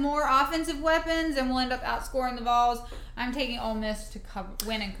has more offensive weapons and will end up outscoring the Vols. I'm taking Ole Miss to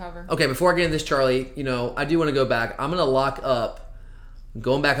win and cover. Okay, before I get into this, Charlie, I do want to go back. I'm going to lock up,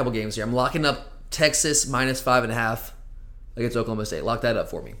 going back a couple games here. I'm locking up Texas minus 5.5 against Oklahoma State. Lock that up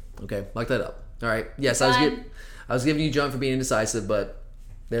for me. Okay, lock that up. All right. Yes, I was giving you junk for being indecisive, but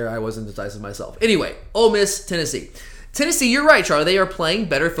there I wasn't decisive myself. Anyway, Ole Miss, Tennessee. Tennessee, you're right, Charlie. They are playing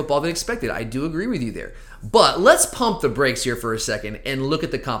better football than expected. I do agree with you there. But let's pump the brakes here for a second and look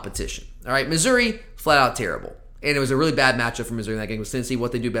at the competition. All right, Missouri, flat out terrible. And it was a really bad matchup for Missouri in that game with Tennessee.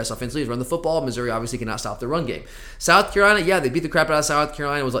 What they do best offensively is run the football. Missouri obviously cannot stop the run game. South Carolina, yeah, they beat the crap out of South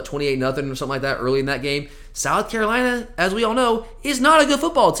Carolina. It was like 28-0 or something like that early in that game. South Carolina, as we all know, is not a good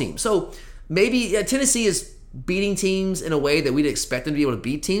football team. So maybe Tennessee is beating teams in a way that we'd expect them to be able to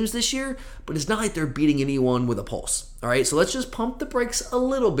beat teams this year, but it's not like they're beating anyone with a pulse. All right, so let's just pump the brakes a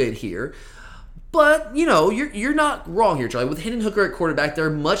little bit here. But, you're not wrong here, Charlie. With Hendon Hooker at quarterback, they're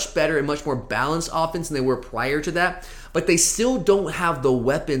much better and much more balanced offense than they were prior to that. But they still don't have the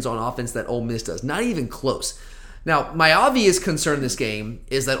weapons on offense that Ole Miss does. Not even close. Now, my obvious concern in this game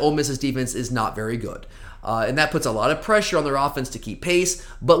is that Ole Miss's defense is not very good. And that puts a lot of pressure on their offense to keep pace.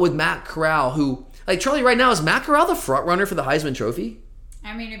 But with Matt Corral, who Like, Charlie, right now, is Matt Corral the front runner for the Heisman Trophy?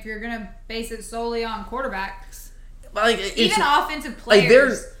 I mean, if you're going to base it solely on quarterbacks. Like, Even offensive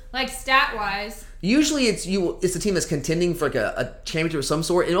players, like stat-wise. Usually it's the team that's contending for like a championship of some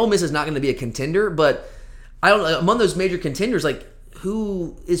sort, and Ole Miss is not going to be a contender, but I don't know, among those major contenders, like,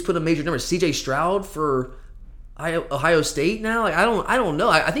 who is put a major number? CJ Stroud for Ohio State now? Like, I don't know.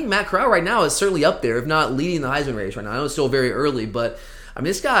 I think Matt Corral right now is certainly up there, if not leading the Heisman race right now. I know it's still very early, but I mean,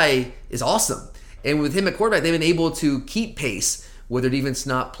 this guy is awesome. And with him at quarterback, they've been able to keep pace with their defense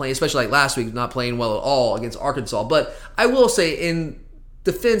not playing, especially like last week, not playing well at all against Arkansas. But I will say, in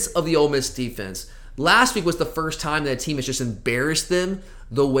defense of the Ole Miss defense, last week was the first time that a team has just embarrassed them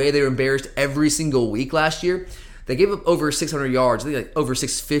the way they were embarrassed every single week last year. They gave up over 600 yards, I think like over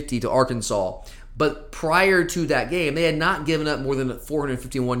 650 to Arkansas. But prior to that game, they had not given up more than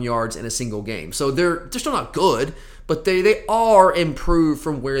 451 yards in a single game. So they're still not good, but they are improved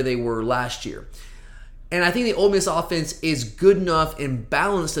from where they were last year. And I think the Ole Miss offense is good enough and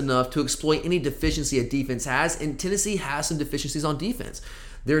balanced enough to exploit any deficiency a defense has, and Tennessee has some deficiencies on defense.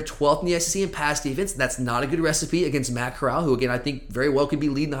 They're 12th in the SEC in pass defense. That's not a good recipe against Matt Corral, who, again, I think very well could be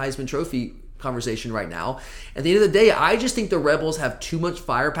leading the Heisman Trophy conversation right now. At the end of the day, I just think the Rebels have too much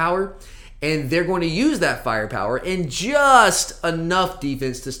firepower, and they're going to use that firepower and just enough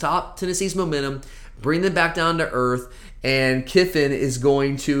defense to stop Tennessee's momentum, bring them back down to earth, and Kiffin is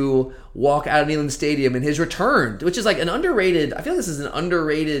going to walk out of Neyland Stadium in his return, which is like an underrated, I feel like this is an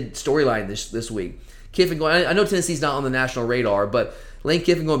underrated storyline this week. Kiffin going, I know Tennessee's not on the national radar, but Lane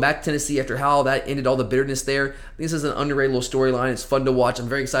Kiffin going back to Tennessee after how that ended all the bitterness there. I think this is an underrated little storyline. It's fun to watch. I'm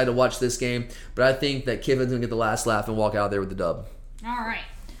very excited to watch this game, but I think that Kiffin's going to get the last laugh and walk out there with the dub. All right.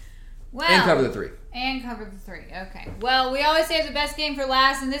 Well, and cover the 3. And cover the 3. Okay. Well, we always save the best game for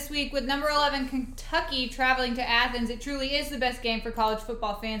last, and this week with number 11 Kentucky traveling to Athens, it truly is the best game for college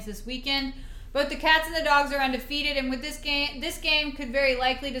football fans this weekend. Both the Cats and the Dogs are undefeated, and with this game could very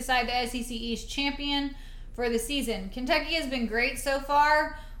likely decide the SEC East champion for the season. Kentucky has been great so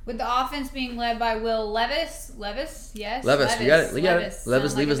far, with the offense being led by Will Levis. Yes? Levis. You got it.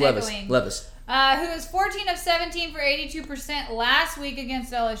 Levis. Who was 14 of 17 for 82% last week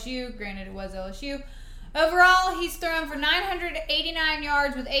against LSU. Granted, it was LSU. Overall, he's thrown for 989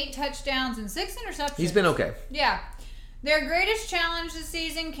 yards with 8 touchdowns and 6 interceptions. He's been okay. Yeah. Their greatest challenge this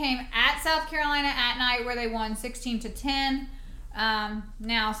season came at South Carolina at night, where they won 16-10.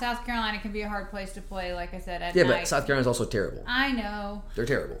 Now, South Carolina can be a hard place to play, like I said, at night. Yeah, but South Carolina's also terrible. I know. They're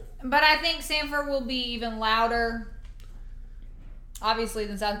terrible. But I think Samford will be even louder, obviously,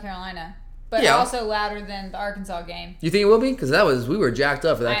 than South Carolina. But also louder than the Arkansas game. You think it will be? Because we were jacked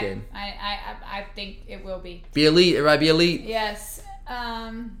up for that game. I think it will be. Be elite. Everybody be elite. Yes. I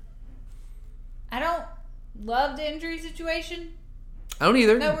don't love the injury situation. I don't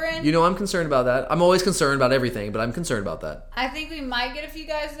either. That we're in. You know, I'm concerned about that. I'm always concerned about everything, but I'm concerned about that. I think we might get a few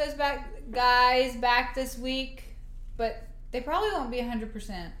guys back this week, but they probably won't be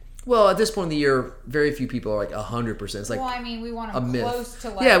 100%. Well, at this point in the year, very few people are like 100%. It's like, well, I mean, we want them close to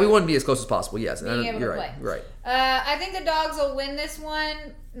like. Yeah, we want to be as close as possible. Yes, being able you're to right. play. Right. I think the Dogs will win this one.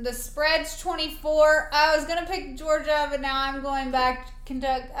 The spread's 24. I was gonna pick Georgia, but now I'm going back to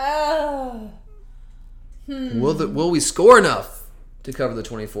Kentucky. Oh. Will we score enough to cover the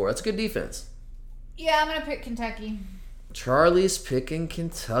 24? That's a good defense. Yeah, I'm gonna pick Kentucky. Charlie's picking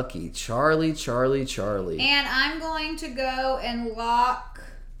Kentucky. Charlie. And I'm going to go and lock.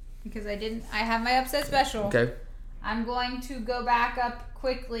 Because I have my upset special. Okay. I'm going to go back up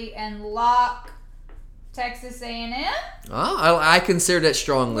quickly and lock Texas A&M. I consider that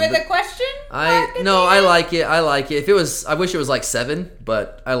strongly. With a question? I like it. I wish it was like 7,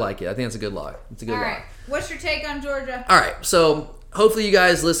 but I like it. I think it's a good lock. It's a good lock. All right. What's your take on Georgia? All right. So hopefully you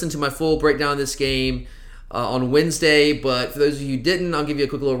guys listened to my full breakdown of this game on Wednesday. But for those of you who didn't, I'll give you a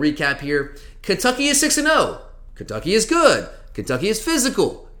quick little recap here. Kentucky is 6-0. Kentucky is good. Kentucky is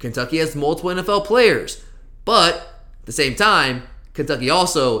physical. Kentucky has multiple NFL players. But at the same time, Kentucky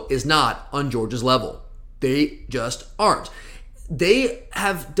also is not on Georgia's level. They just aren't. They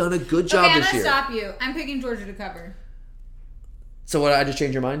have done a good job this year. I'm going to stop you. I'm picking Georgia to cover. So what, I just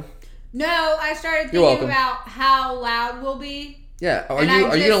changed your mind? No, I started thinking about how loud we'll be. Yeah. Are you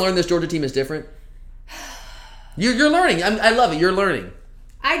going to learn this Georgia team is different? You're learning. I love it. You're learning.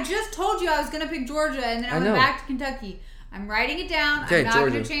 I just told you I was going to pick Georgia, and then I went back to Kentucky. I'm writing it down. Okay, I'm not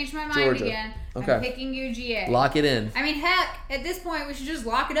going to change my mind again. Okay. I'm picking UGA. Lock it in. I mean, heck, at this point, we should just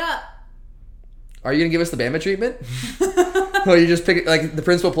lock it up. Are you going to give us the Bama treatment? Or you just pick, like the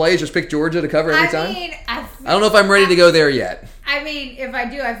principal plays, just pick Georgia to cover every time? I don't know if I'm ready to go there yet. I mean, if I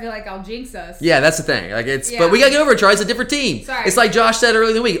do, I feel like I'll jinx us. Yeah, that's the thing. Like but we gotta get over it, Charlie. It's a different team. Sorry. It's like Josh said earlier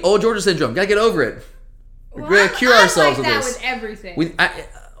in the week, old Georgia syndrome. Gotta get over it. We're gonna cure ourselves with this. I'm like that with everything.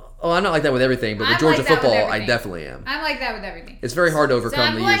 I'm not like that with everything, but with Georgia football, I definitely am. I'm like that with everything. It's very hard to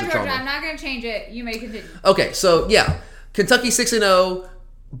overcome the years of trauma. I'm not going to change it. You may continue. Okay, so yeah, Kentucky 6-0,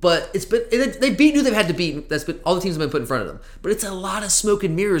 but it's been they beat who they've had to beat. That's been all the teams have been put in front of them. But it's a lot of smoke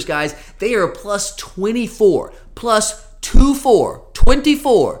and mirrors, guys. They are plus 24, plus 24,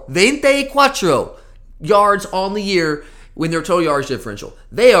 24 yards on the year when their total yards differential.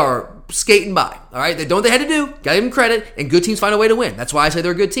 They are skating by, all right? They know what they had to do. Got to give them credit, and good teams find a way to win. That's why I say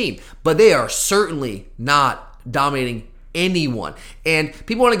they're a good team. But they are certainly not dominating anyone. And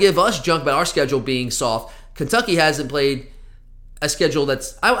people want to give us junk about our schedule being soft. Kentucky hasn't played a schedule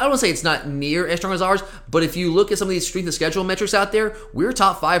that's, I don't want to say it's not near as strong as ours, but if you look at some of these strength of schedule metrics out there, we're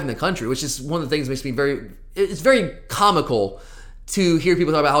top 5 in the country, which is one of the things that makes me it's very comical to hear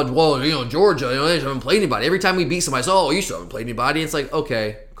people talk about how, well, Georgia, they haven't played anybody. Every time we beat somebody, you still haven't played anybody. It's like,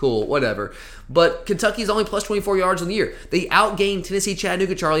 okay, cool, whatever. But Kentucky's only plus 24 yards on the year. They outgained Tennessee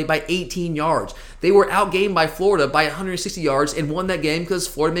Chattanooga, Charlie, by 18 yards. They were outgained by Florida by 160 yards and won that game because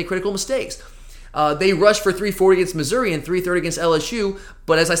Florida made critical mistakes. They rushed for 340 against Missouri and 330 against LSU.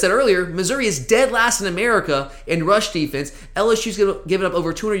 But as I said earlier, Missouri is dead last in America in rush defense. LSU's given up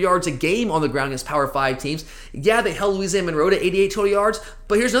over 200 yards a game on the ground against Power 5 teams. Yeah, they held Louisiana Monroe to 88 total yards.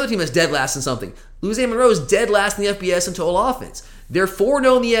 But here's another team that's dead last in something. Louisiana Monroe is dead last in the FBS in total offense. They're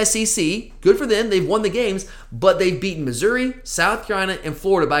 4-0 in the SEC. Good for them. They've won the games. But they've beaten Missouri, South Carolina, and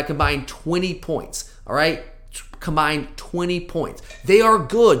Florida by a combined 20 points. All right? Combined 20 points. They are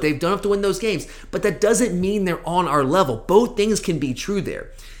good. They've done enough to win those games, but that doesn't mean they're on our level. Both things can be true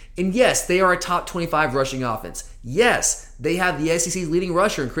there. And yes, they are a top 25 rushing offense. Yes, they have the SEC's leading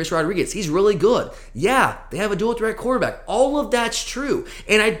rusher in Chris Rodriguez. He's really good. Yeah, they have a dual threat quarterback. All of that's true.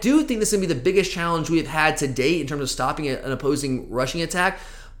 And I do think this is going to be the biggest challenge we have had to date in terms of stopping an opposing rushing attack.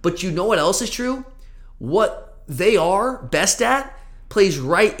 But you know what else is true? What they are best at plays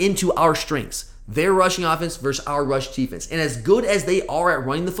right into our strengths. Their rushing offense versus our rush defense. And as good as they are at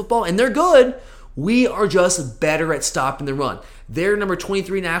running the football, and they're good, we are just better at stopping the run. They're number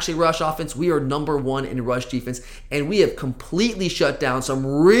 23 in actually rush offense. We are number 1 in rush defense. And we have completely shut down some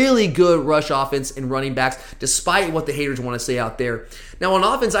really good rush offense and running backs, despite what the haters want to say out there. Now on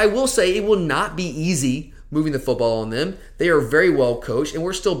offense, I will say it will not be easy moving the football on them. They are very well coached, and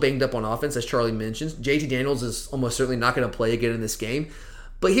we're still banged up on offense, as Charlie mentions. JT Daniels is almost certainly not going to play again in this game.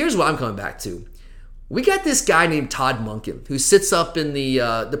 But here's what I'm coming back to. We got this guy named Todd Monken who sits up in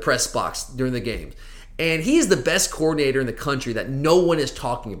the press box during the game. And he's the best coordinator in the country that no one is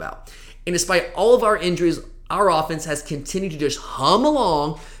talking about. And despite all of our injuries, our offense has continued to just hum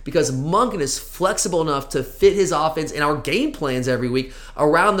along because Monken is flexible enough to fit his offense and our game plans every week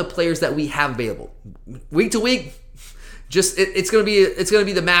around the players that we have available. Week to week, it's gonna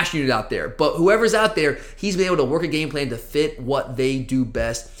be the mash unit out there. But whoever's out there, he's been able to work a game plan to fit what they do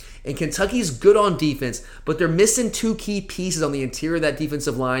best. And Kentucky's good on defense, but they're missing 2 key pieces on the interior of that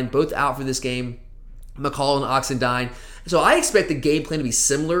defensive line, both out for this game, McCall and Oxendine. So I expect the game plan to be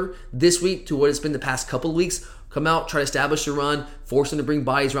similar this week to what it's been the past couple of weeks. Come out, try to establish the run, force them to bring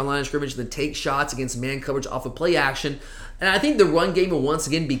bodies around the line of scrimmage, then take shots against man coverage off of play action. And I think the run game will once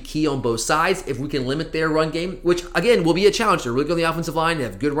again be key on both sides. If we can limit their run game, which again will be a challenge. They're really good on the offensive line. They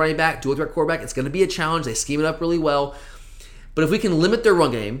have good running back, dual threat quarterback. It's going to be a challenge. They scheme it up really well. But if we can limit their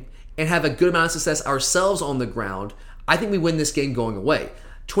run game and have a good amount of success ourselves on the ground, I think we win this game going away.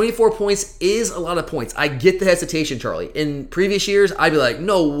 24 points is a lot of points. I get the hesitation, Charlie. In previous years, I'd be like,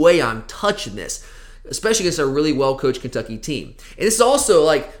 no way I'm touching this, especially against a really well-coached Kentucky team. And this is also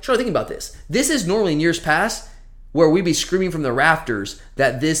like, trying to think about this. This is normally in years past where we'd be screaming from the rafters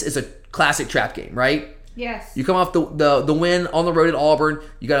that this is a classic trap game, right? Yes. You come off the win on the road at Auburn.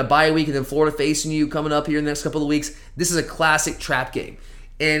 You got a bye week and then Florida facing you coming up here in the next couple of weeks. This is a classic trap game.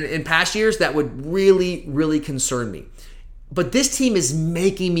 And in past years, that would really, really concern me. But this team is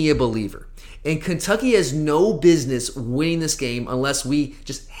making me a believer. And Kentucky has no business winning this game unless we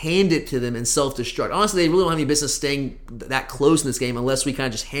just hand it to them and self-destruct. Honestly, they really don't have any business staying that close in this game unless we kind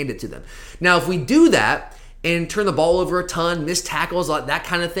of just hand it to them. Now, if we do that and turn the ball over a ton, miss tackles, that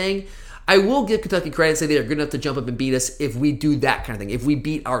kind of thing, I will give Kentucky credit and say they are good enough to jump up and beat us if we do that kind of thing, if we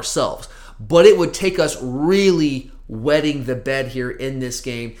beat ourselves. But it would take us really wetting the bed here in this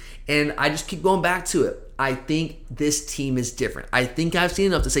game. And I just keep going back to it. I think this team is different. I think I've seen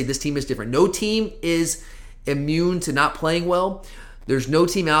enough to say this team is different. No team is immune to not playing well. There's no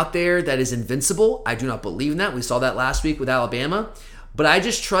team out there that is invincible. I do not believe in that. We saw that last week with Alabama. But I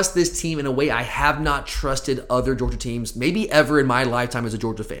just trust this team in a way I have not trusted other Georgia teams, maybe ever in my lifetime as a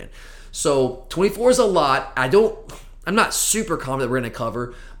Georgia fan. So 24 is a lot. I'm not super confident we're going to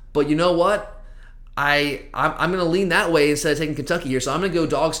cover, but you know what? I'm going to lean that way instead of taking Kentucky here. So I'm going to go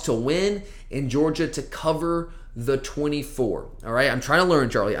Dogs to win and Georgia to cover the 24. All right? I'm trying to learn,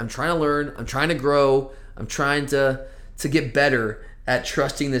 Charlie. I'm trying to learn. I'm trying to grow. I'm trying to get better at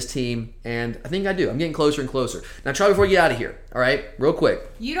trusting this team, and I think I do. I'm getting closer and closer. Now, Charlie, before we get out of here, all right, real quick.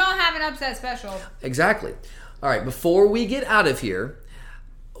 You don't have an upset special. Exactly. All right, before we get out of here,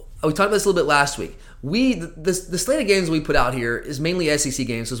 we talked about this a little bit last week. The slate of games we put out here is mainly SEC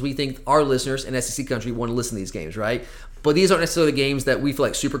games because we think our listeners in SEC country want to listen to these games, right? But these aren't necessarily the games that we feel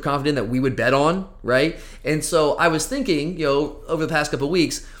like super confident that we would bet on, right? And so I was thinking, over the past couple of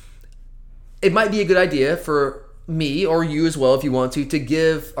weeks, it might be a good idea for me or you as well, if you want to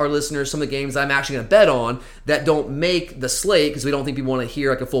give our listeners some of the games I'm actually going to bet on that don't make the slate because we don't think people want to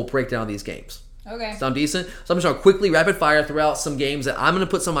hear like a full breakdown of these games. Okay. Sound decent? So I'm just going to quickly rapid fire through out some games that I'm going to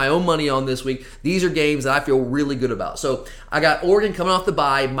put some of my own money on this week. These are games that I feel really good about. So I got Oregon coming off the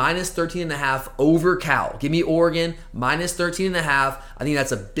bye, minus 13.5 over Cal. Give me Oregon, minus 13.5. I think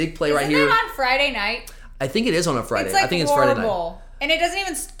that's a big play right here. Isn't it on Friday night? I think it is on a Friday. It's like I think it's horrible. Friday night. And it doesn't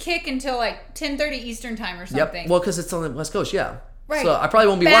even kick until like 10:30 Eastern time or something. Yep. Well, because it's on the West Coast, yeah. Right. So I probably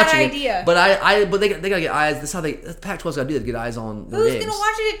won't be Bad watching idea. it. But they gotta get eyes. That's how the Pac-12's gotta do. They get eyes on the Who's games. gonna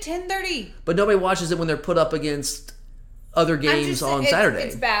watch it at 10:30? But nobody watches it when they're put up against other games on Saturday.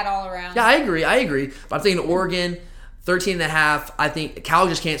 It's bad all around. Yeah, I agree. But I'm thinking Oregon, 13.5. I think Cal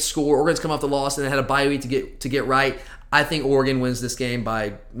just can't score. Oregon's come off the loss and they had a bye week to get right. I think Oregon wins this game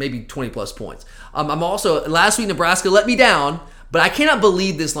by maybe 20 plus points. I'm also last week Nebraska let me down. But I cannot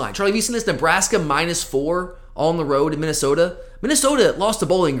believe this line. Charlie, have you seen this? Nebraska -4 on the road in Minnesota. Minnesota lost to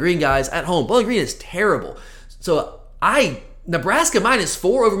Bowling Green, guys, at home. Bowling Green is terrible. So Nebraska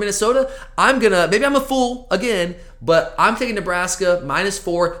 -4 over Minnesota. Maybe I'm a fool again, but I'm taking Nebraska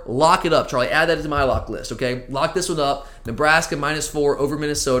 -4. Lock it up, Charlie. Add that to my lock list, okay? Lock this one up. Nebraska -4 over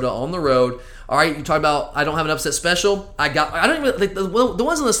Minnesota on the road. All right, you talk about I don't have an upset special. I don't even like the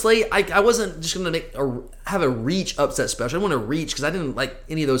ones on the slate. I wasn't just gonna have a reach upset special. I didn't want to reach because I didn't like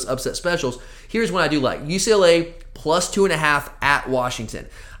any of those upset specials. Here's one I do like: UCLA +2.5 at Washington.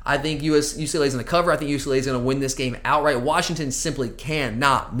 I think UCLA is going to cover. I think UCLA is going to win this game outright. Washington simply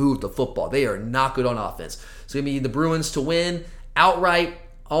cannot move the football. They are not good on offense. So give me the Bruins to win outright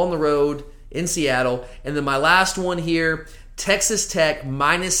on the road in Seattle. And then my last one here, Texas Tech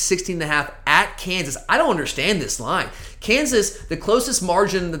 -16.5 at Kansas. I don't understand this line. Kansas, the closest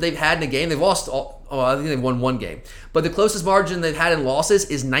margin that they've had in a game, they've lost I think they've won one game. But the closest margin they've had in losses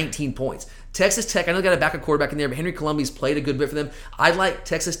is 19 points. Texas Tech, I know they got a backup quarterback in there, but Henry Colombi's played a good bit for them. I like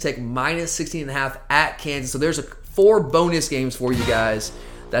Texas Tech -16.5 at Kansas. So there's 4 bonus games for you guys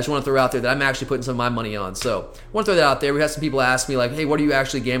that I just want to throw out there that I'm actually putting some of my money on. So I want to throw that out there. We had some people ask me like, hey, what are you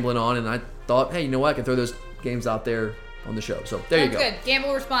actually gambling on? And I thought, hey, you know what? I can throw those games out there on the show. So there you go. That's good.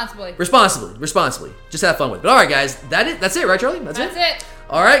 Gamble responsibly. Responsibly. Just have fun with it. But all right, guys. That's it, right, Charlie? That's it.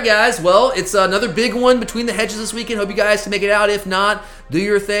 All right, guys. Well, it's another big one between the hedges this weekend. Hope you guys can make it out. If not, do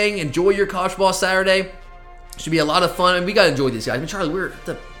your thing. Enjoy your college football Saturday. Should be a lot of fun. And we got to enjoy these guys. I mean, Charlie, we're at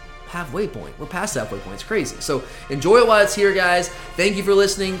the halfway point. We're past the halfway point. It's crazy. So enjoy it while it's here, guys. Thank you for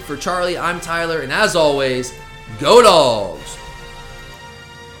listening. For Charlie, I'm Tyler. And as always, go Dogs.